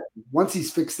 Yeah. But once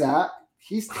he's fixed that,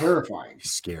 he's terrifying.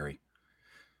 He's scary.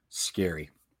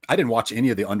 I didn't watch any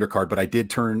of the undercard, but I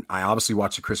obviously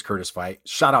watched the Chris Curtis fight.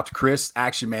 Shout out to Chris,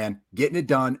 Action Man, getting it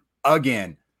done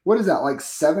again. What is that, like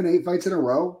 7-8 fights in a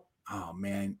row? Oh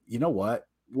man, you know what?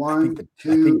 I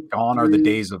think gone are the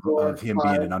days of him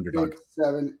being an underdog. 6,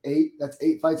 7, 8. That's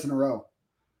 8 fights in a row.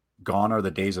 Gone are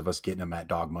the days of us getting him at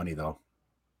dog money, though.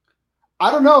 I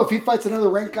don't know if he fights another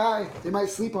ranked guy. They might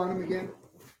sleep on him again.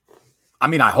 I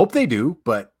mean, I hope they do,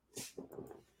 but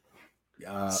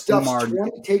Stuffs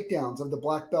 20 takedowns of the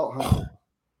black belt hunter.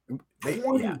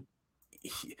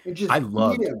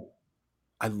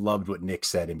 I loved what Nick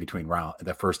said in between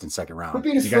the first and second round.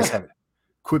 You guys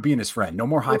quit being his friend. No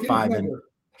more high fiving.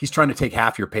 He's trying to take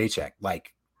half your paycheck.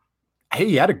 Like, hey,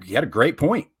 he had a great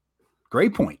point.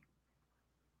 Great point.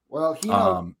 Well,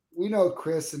 we know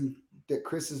Chris, and that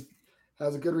Chris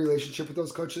has a good relationship with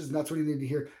those coaches, and that's what he needed to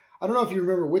hear. I don't know if you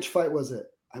remember, which fight was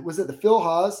it? Was it the Phil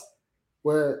Haas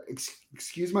where,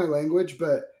 excuse my language,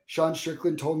 but Sean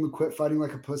Strickland told him to quit fighting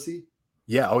like a pussy?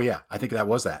 Yeah. Oh yeah. I think that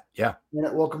was that. Yeah. And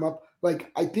it woke him up.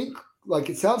 Like, I think, like,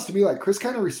 it sounds to me like Chris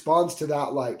kind of responds to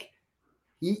that. Like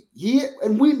me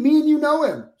and you know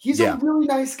him. He's a really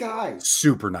nice guy.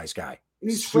 Super nice guy. And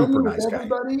he's friendly with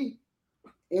everybody.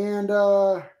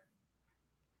 And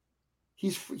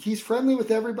he's friendly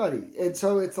with everybody. And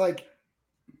so it's like,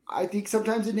 I think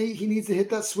sometimes he needs to hit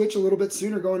that switch a little bit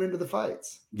sooner going into the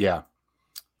fights. Yeah.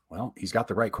 Well, he's got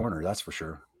the right corner. That's for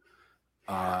sure.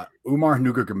 Umar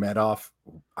Nurmagomedov.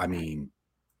 I mean,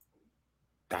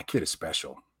 that kid is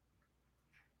special.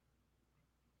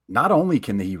 Not only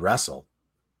can he wrestle,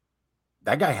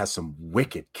 that guy has some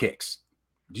wicked kicks.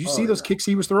 Did you see those kicks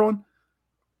he was throwing?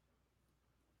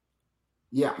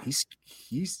 Yeah. He's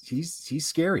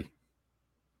scary.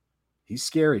 He's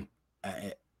scary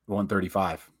at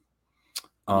 135.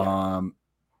 Thiago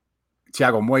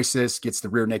Moises gets the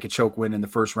rear naked choke win in the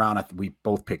first round. We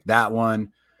both picked that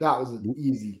one. That was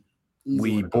easy.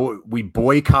 We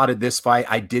boycotted this fight.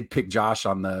 I did pick Josh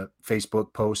on the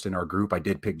Facebook post in our group. I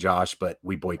did pick Josh, but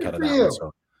we boycotted that one.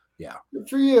 So yeah. Good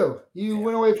for you. You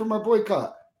went away from our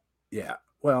boycott. Yeah.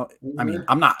 Well, I mean,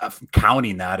 I'm not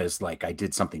counting that as like I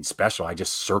did something special. I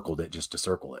just circled it just to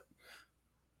circle it.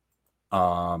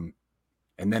 And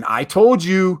then I told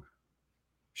you,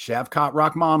 Shavkat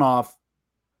Rakhmonov.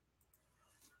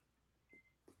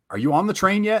 Are you on the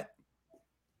train yet?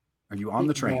 Are you on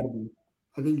the train?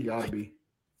 I think you gotta be.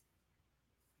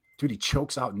 Dude, he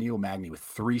chokes out Neil Magny with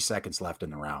 3 seconds left in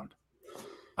the round.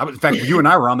 In fact, you and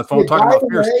I were on the phone talking about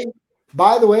Fierce.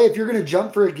 By the way, if you're going to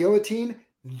jump for a guillotine,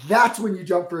 that's when you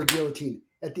jump for a guillotine.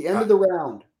 At the end of the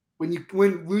round, when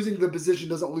losing the position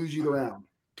doesn't lose you the round.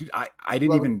 Dude, I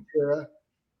didn't even.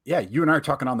 Yeah, you and I are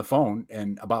talking on the phone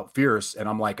and about Fierce, and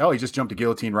I'm like, oh, he just jumped a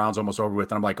guillotine, round's almost over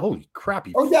with. And I'm like, holy crap,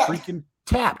 he freaking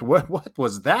tapped. What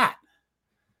was that?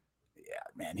 Yeah,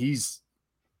 man, he's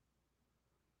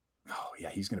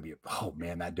going to be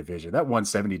that division. That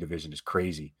 170 division is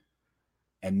crazy.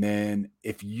 And then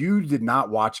if you did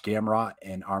not watch Gamrot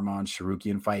and Arman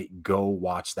Tsarukyan fight, go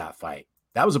watch that fight.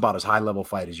 That was about as high-level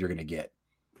fight as you're going to get.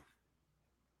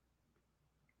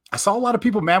 I saw a lot of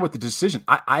people mad with the decision.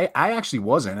 I actually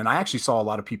wasn't. And I actually saw a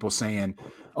lot of people saying,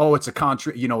 oh, it's a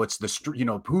it's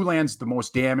the, who lands the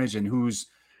most damage and who's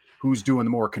doing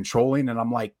the more controlling. And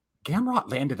I'm like,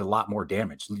 Gamrot landed a lot more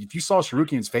damage. If you saw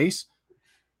Tsarukyan's face,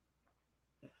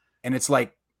 and it's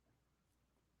like,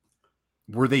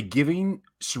 were they giving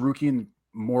Tsarukyan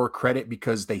more credit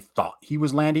because they thought he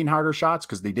was landing harder shots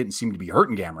because they didn't seem to be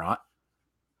hurting Gamrot?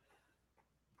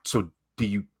 So do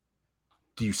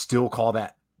you still call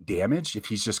that damage if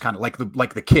he's just kind of like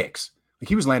the kicks? Like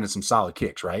he was landing some solid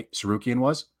kicks, right? Tsarukyan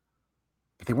was,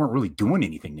 but they weren't really doing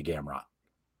anything to Gamrot.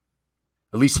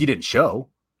 At least he didn't show.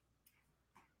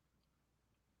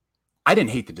 I didn't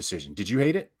hate the decision. Did you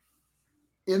hate it?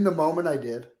 In the moment, I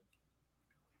did.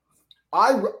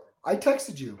 I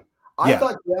texted you. I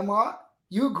thought Gamrot,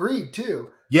 You agreed too.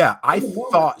 Yeah, I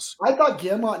thought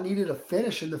Gamrot needed a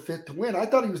finish in the 5th to win. I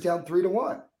thought he was down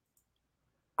 3-1.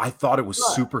 I thought it was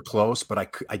super close, but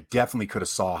I definitely could have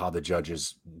saw how the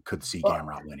judges could see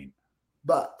Gamrot winning.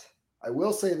 But I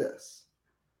will say this.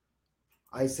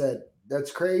 I said,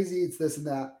 that's crazy. It's this and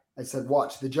that. I said,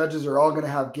 watch, the judges are all going to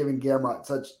have given Gamrot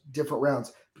such different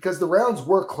rounds because the rounds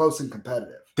were close and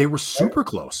competitive. They were super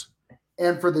close.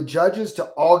 And for the judges to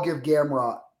all give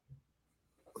Gamrot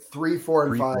 3, 4,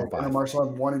 and 5, and Omar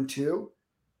Saad 1 and 2,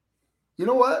 you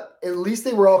know what? At least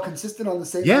they were all consistent on the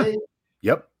same page.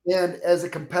 Yep. And as a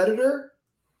competitor,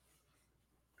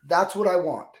 that's what I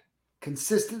want.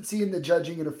 Consistency in the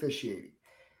judging and officiating.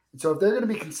 And so if they're going to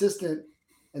be consistent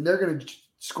and they're going to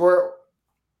score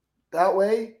that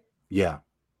way, and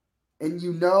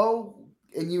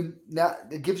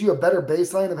it gives you a better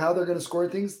baseline of how they're going to score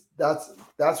things, that's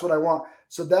what I want.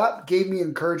 So that gave me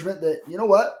encouragement that, you know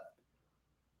what?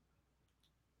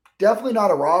 Definitely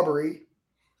not a robbery.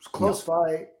 It's a close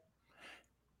fight.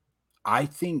 I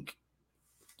think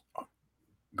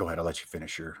go ahead, I'll let you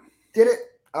finish your. Did it?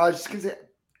 I was just going to say,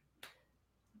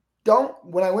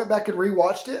 when I went back and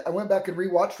rewatched it, I went back and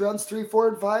rewatched rounds 3, 4,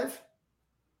 and 5.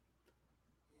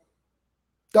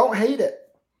 Don't hate it.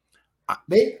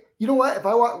 You know what? If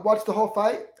I watch the whole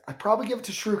fight, I'd probably give it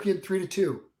to Shrukian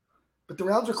 3-2. But the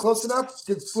rounds are close enough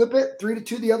to flip it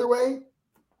 3-2 the other way.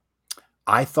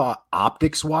 I thought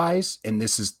optics wise, and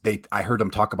I heard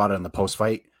him talk about it in the post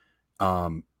fight.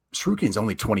 Shrukian's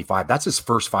only 25. That's his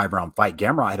first 5-round fight.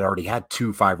 Gamrot had already had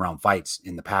 2 5-round fights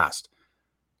in the past,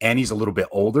 and he's a little bit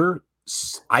older.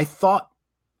 I thought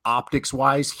optics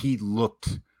wise, he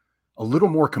looked a little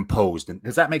more composed. And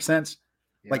does that make sense?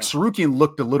 Yeah. Like Tsarukyan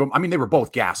looked a little, I mean, they were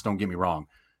both gassed, don't get me wrong,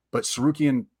 but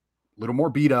Tsarukyan a little more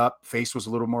beat up, face was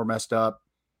a little more messed up.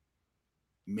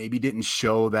 Maybe didn't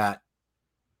show that.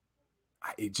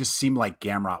 It just seemed like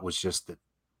Gamrot was just a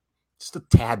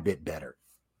tad bit better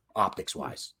optics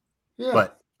wise. Yeah.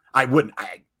 But I wouldn't,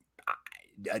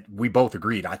 we both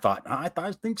agreed. I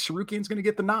think Tsarukyan's going to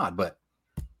get the nod, but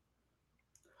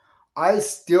I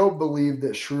still believe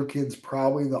that Shrukian's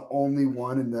probably the only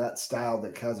one in that style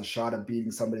that has a shot of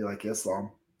beating somebody like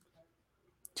Islam.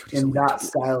 Dude, in that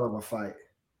style of a fight.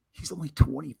 He's only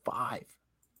 25.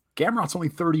 Gamrot's only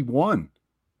 31.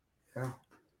 Yeah.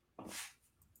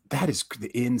 That is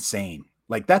insane.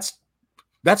 Like that's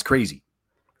crazy.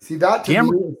 See, that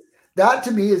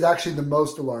to me is actually the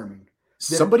most alarming.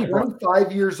 Somebody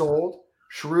 25 years old,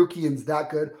 Shrukian's that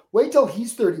good. Wait till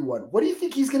he's 31. What do you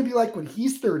think he's going to be like when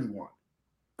he's 31?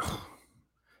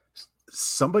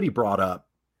 Somebody brought up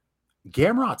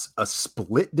Gamrot's a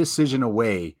split decision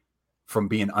away from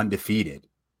being undefeated.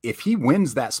 If he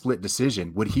wins that split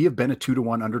decision, would he have been a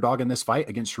 2-1 underdog in this fight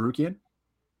against Tsarukyan?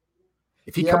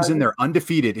 If he comes in there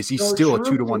undefeated, is he still a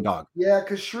 2-1 dog? Yeah,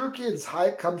 because Shrukian's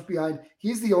hype comes behind.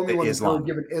 He's the only one that's really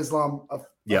given Islam a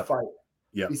fight.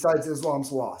 Yeah. Besides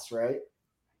Islam's loss, right?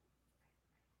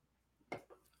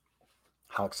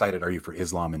 How excited are you for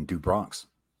Islam and Do Bronx?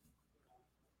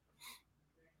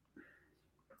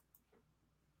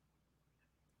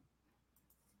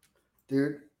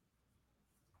 Dude,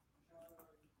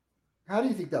 how do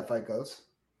you think that fight goes?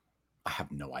 I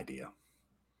have no idea.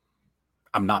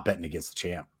 I'm not betting against the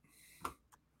champ.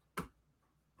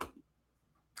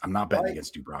 I'm not betting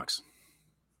against Do Bronx.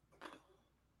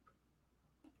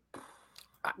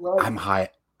 I'm high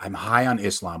on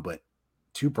Islam, but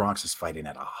Do Bronx is fighting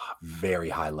at a very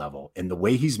high level. And the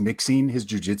way he's mixing his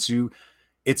jiu-jitsu,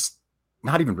 it's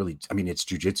not even really, I mean, it's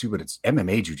jiu-jitsu, but it's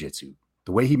MMA jiu-jitsu.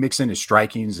 The way he mixes in his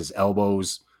strikings, his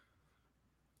elbows,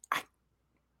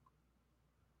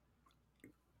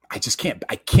 I just can't,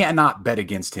 I cannot bet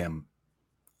against him.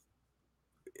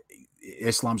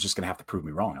 Islam's just going to have to prove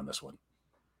me wrong on this one.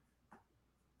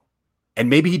 And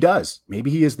maybe he does. Maybe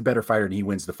he is the better fighter and he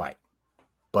wins the fight.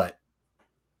 But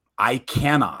I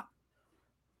cannot,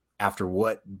 after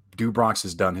what Do Bronx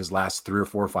has done his last 3 or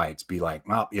 4 fights, be like,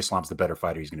 well, Islam's the better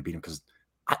fighter. He's going to beat him, because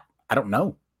I don't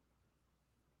know.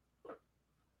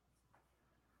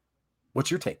 What's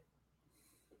your take?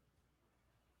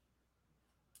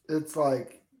 It's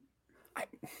like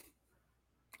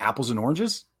apples and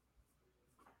oranges.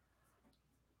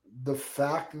 The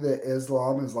fact that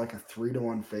Islam is like a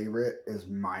 3-1 favorite is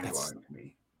mind-blowing to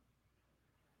me.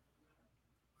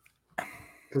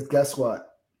 Because guess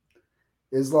what?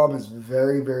 Islam is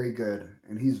very, very good,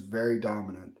 and he's very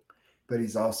dominant, but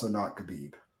he's also not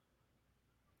Khabib.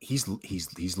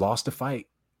 He's lost a fight,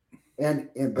 but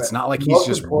it's not like he's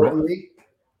just.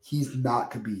 He's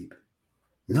not Khabib.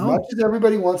 As No. much as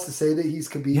everybody wants to say that he's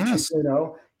Khabib, Yes.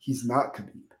 he's not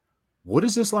Khabib. What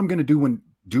is Islam going to do when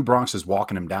Do Bronx is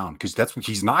walking him down because that's what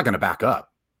he's not going to back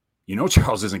up.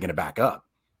 Charles isn't going to back up.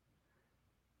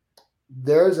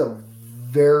 There's a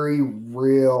very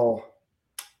real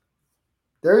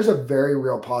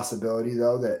possibility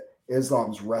though that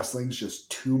Islam's wrestling's just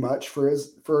too much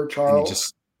for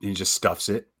Charles. And he just stuffs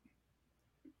it.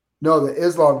 No, the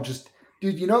Islam just,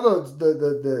 dude. Those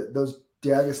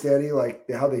Dagestani, like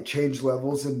how they change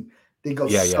levels and they go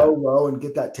low and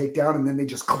get that takedown, and then they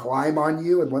just climb on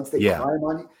you. And once they climb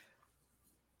on you,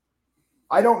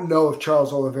 I don't know if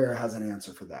Charles Oliveira has an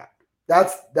answer for that.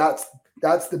 That's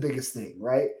the biggest thing,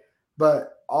 right?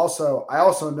 But also, I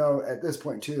also know at this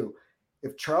point too,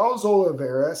 if Charles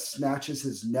Oliveira snatches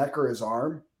his neck or his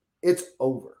arm, it's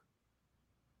over.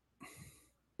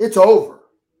 It's over.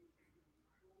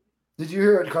 Did you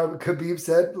hear what Khabib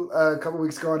said a couple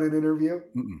weeks ago in an interview?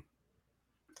 Mm-mm.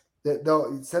 That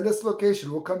they'll send us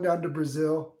location. We'll come down to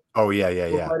Brazil. Oh, yeah.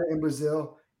 We'll fight it in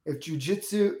Brazil. If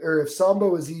jiu-jitsu or if sambo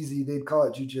was easy, they'd call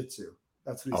it jiu-jitsu.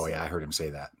 That's what he said. Oh, yeah, I heard him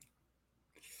say that.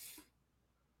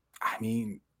 I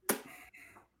mean,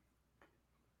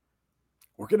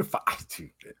 we're going to fight. Dude,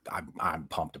 I'm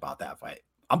pumped about that fight.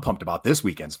 I'm pumped about this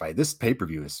weekend's fight. This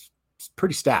pay-per-view is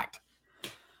pretty stacked.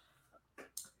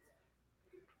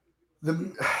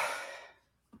 The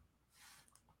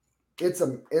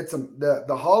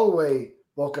Holloway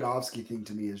Volkanovski thing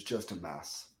to me is just a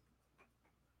mess.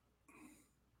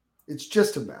 It's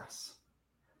just a mess.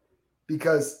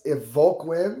 Because if Volk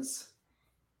wins,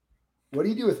 what do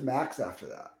you do with Max after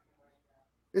that?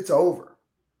 It's over.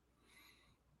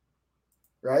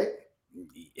 Right?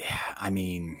 Yeah, I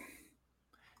mean.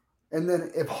 And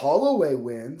then if Holloway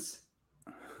wins,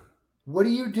 what do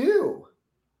you do?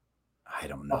 I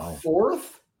don't know. A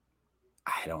fourth?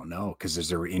 I don't know. Because is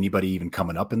there anybody even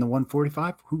coming up in the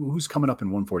 145? Who's coming up in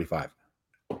 145?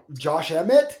 Josh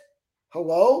Emmett?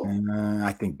 Hello?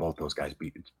 I think both those guys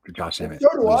beat Josh Emmett. So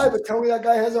do I, but tell me that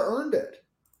guy hasn't earned it.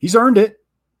 He's earned it.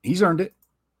 He's earned it.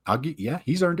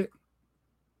 He's earned it.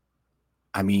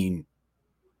 I mean,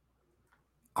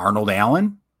 Arnold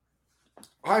Allen?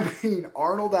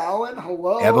 Arnold Allen?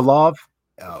 Hello? Evolov?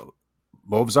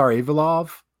 Movsar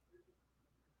Evolov?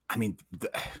 I mean,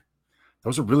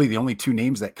 those are really the only two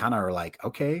names that kind of are like,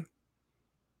 okay.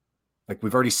 Like,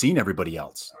 we've already seen everybody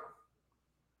else.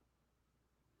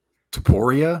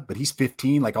 Topuria, but he's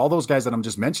 15. Like, all those guys that I'm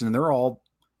just mentioning, they're all,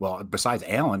 well, besides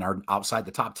Allen, are outside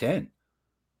the top 10.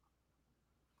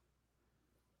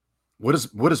 Well,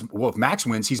 if Max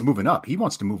wins, he's moving up. He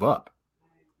wants to move up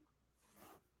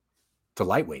to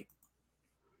lightweight.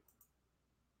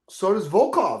 So does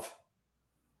Volkov.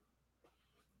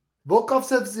 Volkov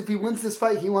says if he wins this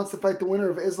fight, he wants to fight the winner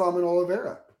of Islam and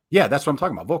Oliveira. Yeah, that's what I'm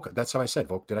talking about. Volkov. That's how I said.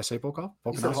 Did I say Volkov?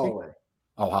 Volkanovski? Holloway.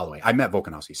 Oh, Holloway. I meant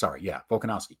Volkanovski. Sorry. Yeah,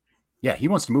 Volkanovski. Yeah, he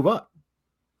wants to move up.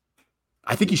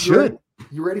 I think he should.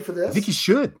 You ready for this? I think he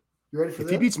should. You ready for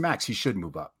this? If he beats Max, he should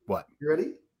move up. What? You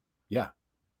ready? Yeah.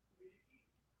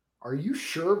 Are you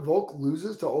sure Volk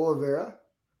loses to Oliveira?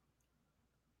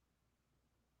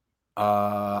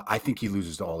 I think he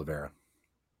loses to Oliveira.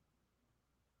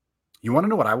 You want to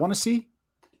know what I want to see?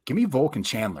 Give me Volk and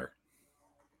Chandler.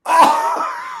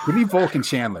 Give me Volk and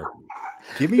Chandler.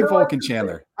 Give me Volk and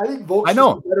Chandler. I think Volk's a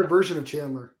better version of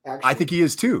Chandler, actually. I think he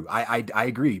is too. I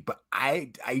agree. But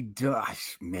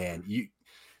man, you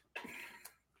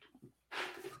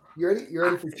ready? You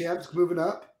ready for champs moving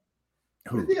up?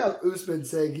 Who? I think Usman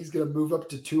saying he's going to move up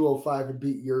to 205 and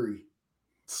beat Yuri.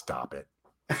 Stop it.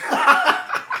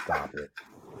 Stop it.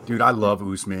 Dude, I love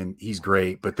Usman. He's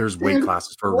great, but there's weight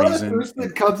classes for a reason. If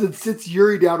Usman comes and sits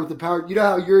Yuri down with the power. You know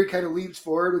how Yuri kind of leans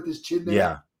forward with his chin there?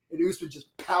 Yeah. And Usman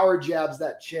just power jabs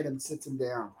that chin and sits him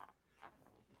down.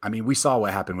 I mean, we saw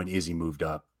what happened when Izzy moved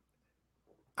up.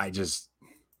 There's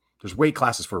weight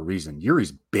classes for a reason.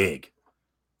 Yuri's big.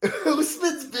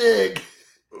 Usman's big.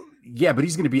 Yeah, but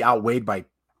he's going to be outweighed by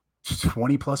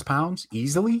 20 plus pounds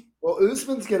easily. Well,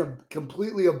 Usman's going to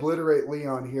completely obliterate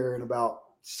Leon here in about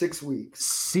 6 weeks.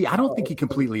 See, I don't think he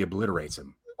completely obliterates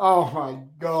him. Oh my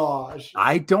gosh.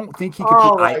 I don't think he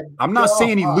could. I'm not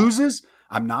saying he loses.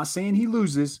 I'm not saying he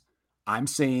loses. I'm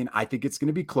saying I think it's going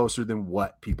to be closer than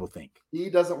what people think. He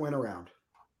doesn't win a round.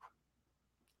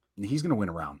 He's going to win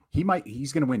a round.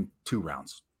 He's going to win 2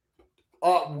 rounds.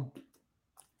 What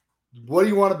do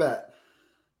you want to bet?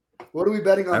 What are we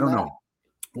betting on? I don't know.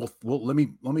 Well, let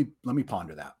me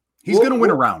ponder that. He's going to win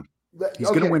a round. He's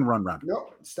going to win one round.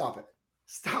 No, stop it.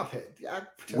 Stop it.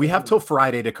 We have till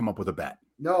Friday to come up with a bet.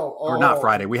 No. Or not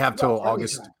Friday. We have till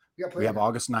August. We have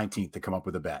August 19th to come up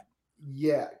with a bet.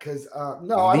 Yeah, because I don't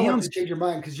want to change your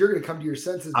mind because you're going to come to your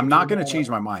senses. I'm not going to change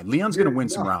my mind. Leon's going to win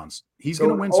some rounds. He's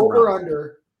going to win some rounds. Over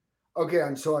under. Okay,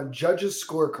 so on judges'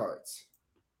 scorecards,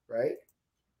 right?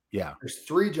 Yeah. There's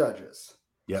 3 judges.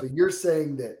 Yep. So you're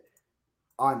saying that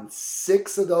on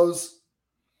 6 of those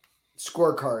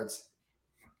scorecards,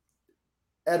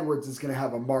 Edwards is going to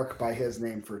have a mark by his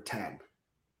name for 10.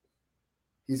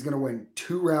 He's going to win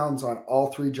 2 rounds on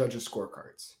all 3 judges'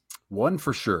 scorecards. 1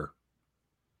 for sure.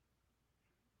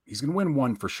 He's going to win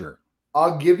 1 for sure.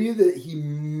 I'll give you that he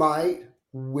might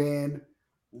win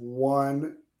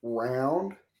 1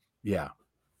 round. Yeah.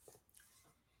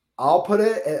 I'll put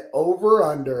it at over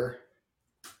under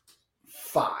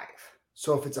 5.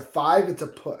 So if it's a 5, it's a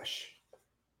push.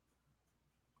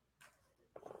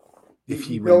 If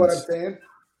he you know wins, what I'm saying?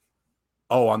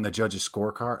 Oh, on the judge's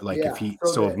scorecard, like Yeah, if he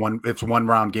so if one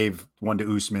round gave 1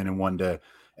 to Usman and 1 to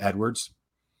Edwards,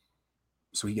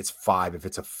 so he gets 5 if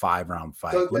it's a 5-round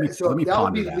fight. So let me that ponder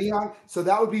would be that. Leon. So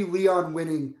that would be Leon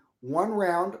winning 1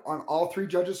 round on all 3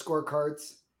 judges'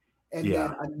 scorecards, and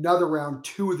then another round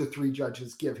 2 of the 3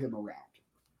 judges give him a round.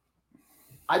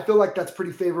 I feel like that's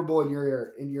pretty favorable in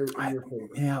your favor.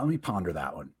 Yeah, let me ponder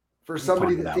that one. For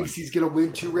somebody that thinks he's going to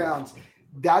win 2 rounds,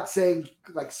 that's saying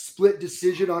like split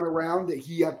decision on a round that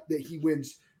he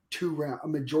wins 2 rounds, a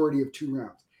majority of 2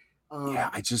 rounds.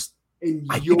 I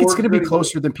think it's going to be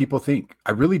closer than people think.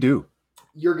 I really do.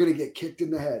 You're going to get kicked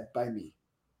in the head by me.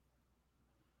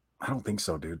 I don't think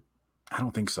so, dude. I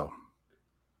don't think so.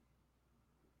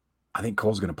 I think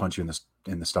Cole's going to punch you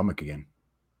in the stomach again.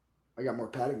 I got more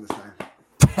padding this time.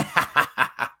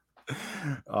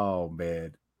 Oh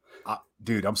man,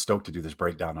 dude, I'm stoked to do this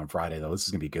breakdown on Friday though. This is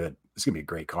gonna be good. This is gonna be a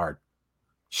great card.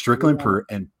 Strickland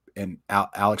and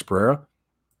Alex Pereira.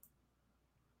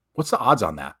 What's the odds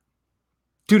on that,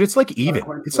 dude? It's like even.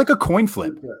 It's like a coin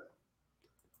flip.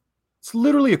 It's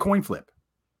literally a coin flip.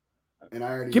 And I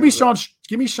already give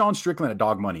me Sean Strickland at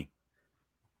dog money.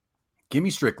 Give me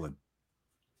Strickland.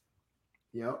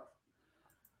 Yep.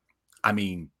 I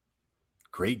mean,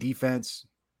 great defense.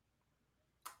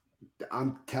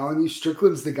 I'm telling you,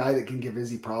 Strickland's the guy that can give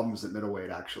Izzy problems at middleweight,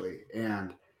 actually.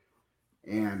 And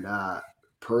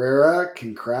Pereira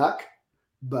can crack,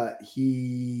 but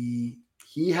he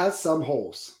has some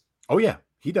holes. Oh yeah,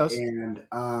 he does. And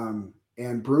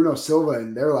Bruno Silva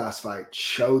in their last fight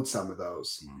showed some of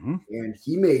those. Mm-hmm. And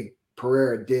he made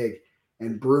Pereira dig.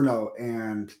 And Bruno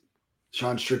and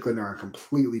Sean Strickland are on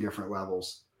completely different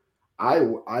levels.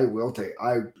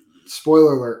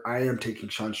 Spoiler alert, I am taking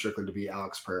Sean Strickland to beat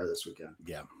Alex Pereira this weekend.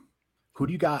 Yeah. Who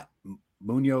do you got?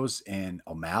 Munoz and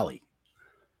O'Malley.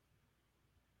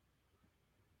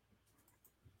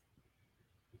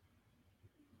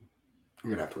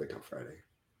 You're going to have to wait till Friday.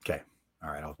 Okay.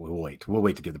 All right. We'll wait. We'll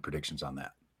wait to give the predictions on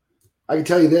that. I can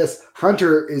tell you this.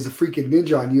 Hunter is a freaking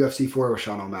ninja on UFC 4 with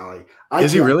Sean O'Malley.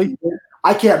 Is he really?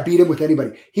 I can't beat him with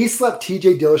anybody. He slept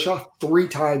TJ Dillashaw 3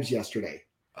 times yesterday.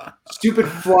 Stupid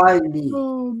flying knee.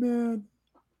 Oh man.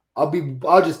 I'll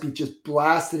just be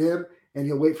blasting him, and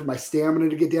he'll wait for my stamina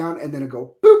to get down, and then it'll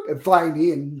go boop and flying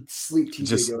knee and sleep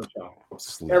TJ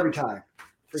Dillashaw every time.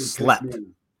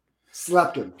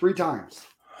 Slept him 3 times.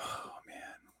 Oh man.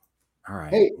 All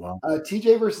right. Hey,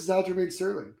 TJ versus Aljamain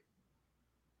Sterling.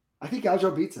 I think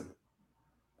Aljo beats him.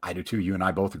 I do too. You and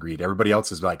I both agreed. Everybody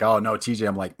else is like, "Oh no, TJ."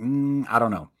 I'm like, I don't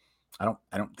know. I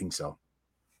don't think so.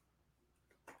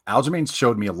 Aljamain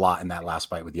showed me a lot in that last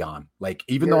fight with Jan. Like,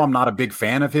 even though I'm not a big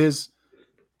fan of his,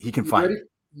 he can fight.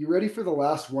 You ready for the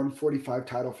last 145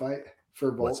 title fight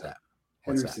for Volk? What's that?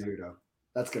 Henry Cejudo.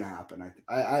 That's gonna happen.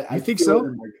 I think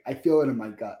so. I feel it in my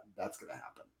gut. That's gonna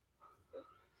happen.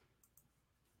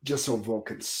 Just so Volk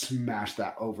can smash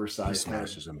that oversized head.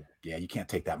 Smashes him. Yeah, you can't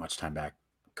take that much time back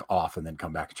off and then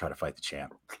come back and try to fight the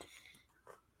champ.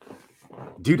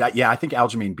 Dude, I think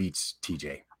Aljamain beats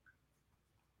TJ.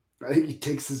 I think he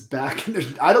takes his back.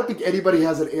 I don't think anybody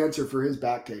has an answer for his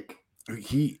back take.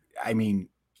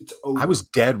 It's over. I was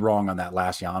dead wrong on that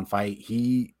last Jan fight.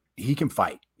 He can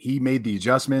fight. He made the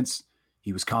adjustments.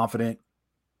 He was confident.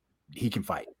 He can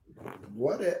fight.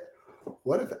 What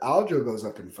if Aljo goes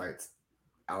up and fights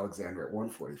Alexander at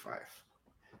 145?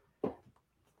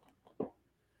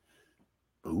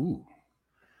 Ooh,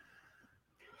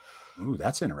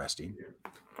 that's interesting.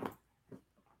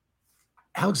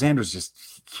 Alexander's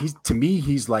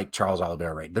he's like Charles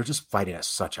Oliveira, right? They're just fighting at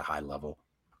such a high level.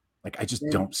 Like, I just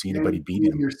don't see anybody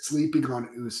beating him. You're sleeping on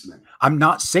Usman. I'm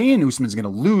not saying Usman's going to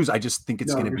lose. I just think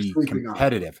it's going to be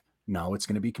competitive. No, it's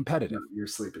going to be competitive. No, you're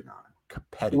sleeping on it.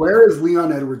 Competitive. Where is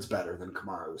Leon Edwards better than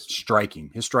Kamaru Usman?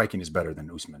 Striking. His striking is better than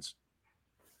Usman's.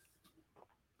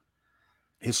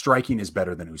 His striking is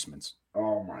better than Usman's.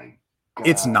 Oh my God.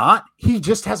 It's not. He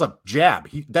just has a jab.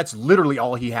 That's literally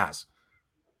all he has.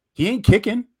 He ain't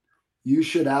kicking. You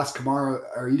should ask Kamaru,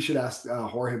 or you should ask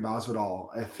Jorge Masvidal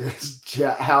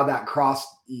if how that cross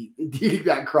eating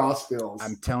that cross fills.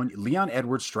 I'm telling you, Leon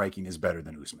Edwards striking is better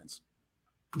than Usman's.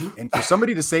 And for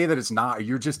somebody to say that it's not,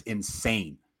 you're just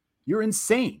insane. You're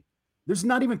insane. There's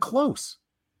not even close.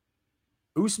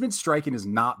 Usman's striking is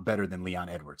not better than Leon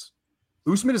Edwards.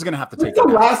 Usman is going to have to take the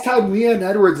last time Leon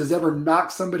Edwards has ever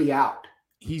knocked somebody out.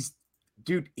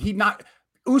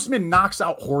 Usman knocks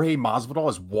out Jorge Masvidal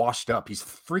is washed up. He's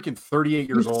freaking 38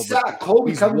 years old.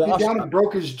 Colby coming down and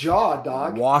broke his jaw,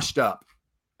 dog. Washed up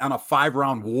on a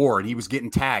 5-round war, and he was getting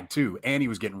tagged too, and he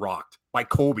was getting rocked by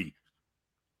Colby.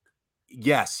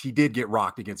 Yes, he did get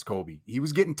rocked against Colby. He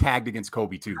was getting tagged against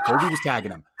Colby too. Colby was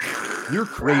tagging him. You're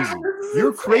crazy.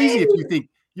 You're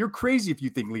crazy if you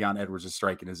think Leon Edwards'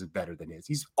 striking isn't better than his.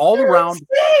 He's all around.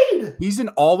 He's an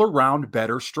all-around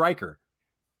better striker.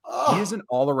 He is an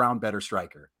all-around better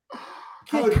striker.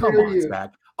 Come on,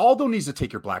 Zach. Aldo needs to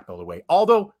take your black belt away.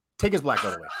 Aldo, take his black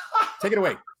belt away. Take it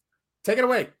away. Take it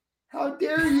away. How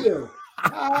dare you?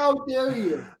 How dare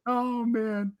you? Oh,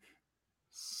 man.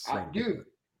 Dude,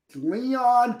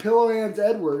 Leon Pillow Hands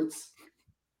Edwards,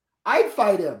 I'd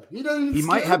fight him.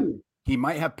 He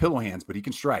might have pillow hands, but he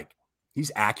can strike.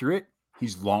 He's accurate.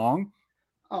 He's long.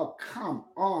 Oh, come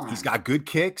on. He's got good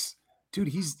kicks. Dude,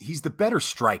 he's the better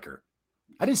striker.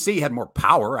 I didn't say he had more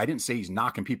power. I didn't say he's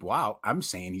knocking people out. I'm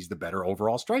saying he's the better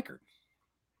overall striker.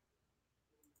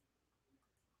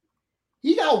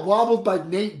 He got wobbled by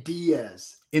Nate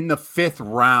Diaz. In the 5th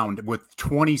round with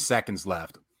 20 seconds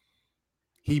left.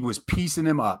 He was piecing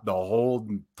him up the whole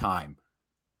time.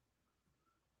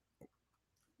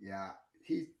 Yeah.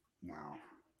 Wow.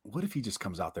 What if he just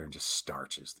comes out there and just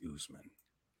starches Usman?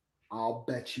 I'll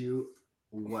bet you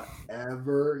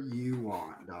whatever you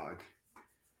want, dog.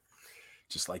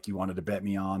 Just like you wanted to bet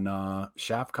me on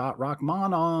Shavkat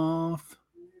Rakhmonov.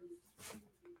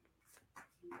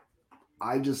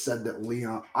 I just said that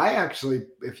Leon. I actually,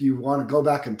 if you want to go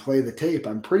back and play the tape,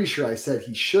 I'm pretty sure I said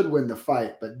he should win the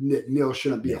fight, but Neil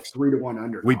shouldn't be a 3-1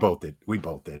 underdog. We both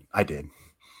did. I did.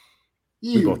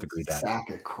 We both agreed that. Sack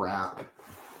of crap.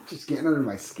 Just getting under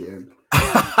my skin.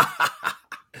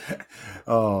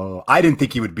 Oh, I didn't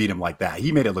think he would beat him like that.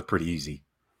 He made it look pretty easy.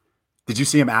 Did you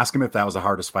see him ask him if that was the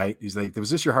hardest fight? He's like,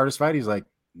 was this your hardest fight? He's like,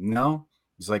 no.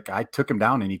 He's like, I took him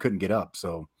down and he couldn't get up.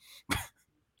 So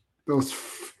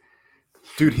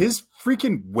dude, his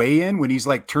freaking weigh-in when he's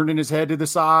like turning his head to the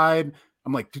side.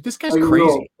 I'm like, dude, this guy's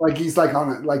crazy. Like he's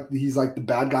like he's like the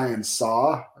bad guy in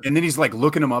Saw. And then he's like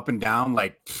looking him up and down,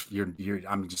 like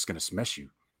I'm just gonna smash you.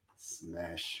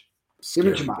 Smash. Give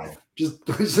me Chimaev.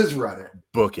 Just run it.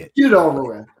 Book it. Get it over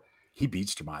with. He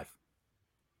beats Chimaev.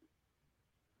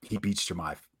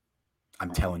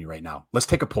 I'm telling you right now. Let's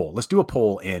take a poll. Let's do a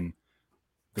poll in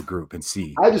the group and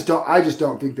see. I just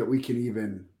don't think that we can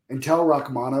even until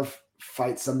Rakhmonov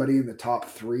fights somebody in the top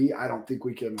 3. I don't think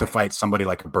we can fight somebody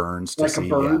like a Burns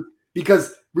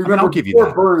because remember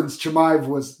before Burns,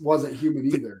 Chimaev wasn't human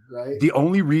either, right? The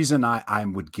only reason I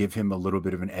would give him a little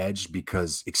bit of an edge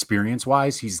because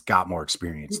experience-wise, he's got more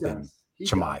experience than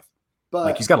Chimaev. But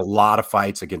like he's got a lot of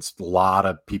fights against a lot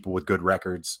of people with good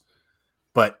records.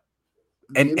 But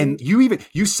and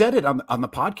you said it on the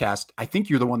podcast. I think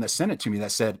you're the one that sent it to me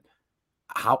that said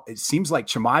how it seems like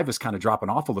Chimaev is kind of dropping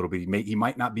off a little bit. He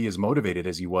might not be as motivated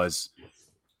as he was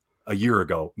a year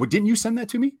ago. Well, didn't you send that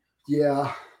to me?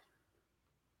 Yeah.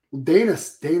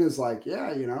 Dana's like,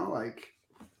 yeah, like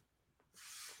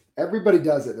everybody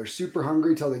does it. They're super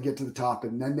hungry till they get to the top,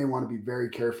 and then they want to be very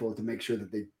careful to make sure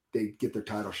that they get their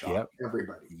title shot. Yep.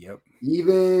 Everybody. Yep.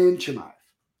 Even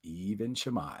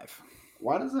Chimaev.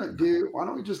 Why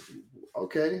don't we just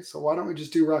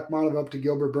do Rakhmonov up to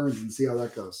Gilbert Burns and see how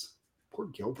that goes? Poor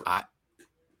Gilbert.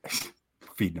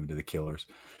 Feeding him to the killers.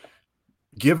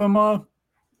 Give him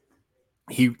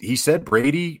he said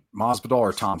Brady, Masvidal,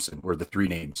 or Thompson were the 3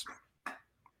 names.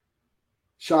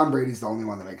 Sean Brady's the only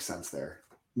one that makes sense there.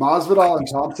 Masvidal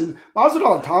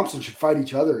and Thompson should fight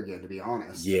each other again, to be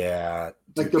honest. Yeah.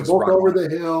 Like they're both over the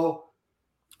hill.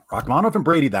 Rakhmonov and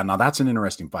Brady, that's an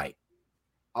interesting fight.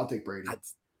 I'll take Brady.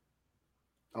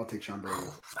 I'll take Sean Brady.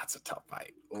 That's a tough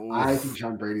fight. I think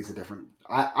Sean Brady's a different.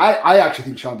 I actually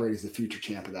think Sean Brady's the future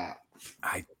champ of that.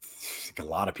 I think a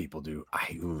lot of people do.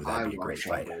 That'd be a great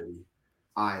fight. Brady.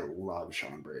 I love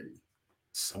Sean Brady.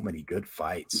 So many good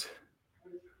fights.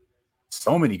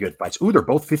 Ooh, they're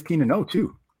both 15-0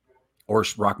 too. Or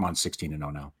Rahman's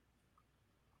 16-0 now.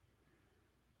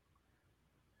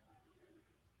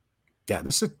 Yeah,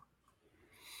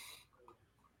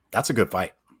 that's a good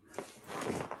fight.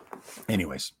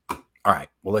 Anyways, all right,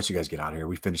 we'll let you guys get out of here.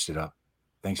 We finished it up.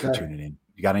 Thanks for tuning in.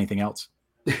 You got anything else?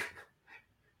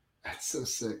 That's so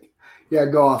sick. Yeah,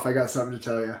 go off. I got something to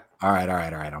tell you. All right.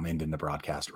 I'm ending the broadcast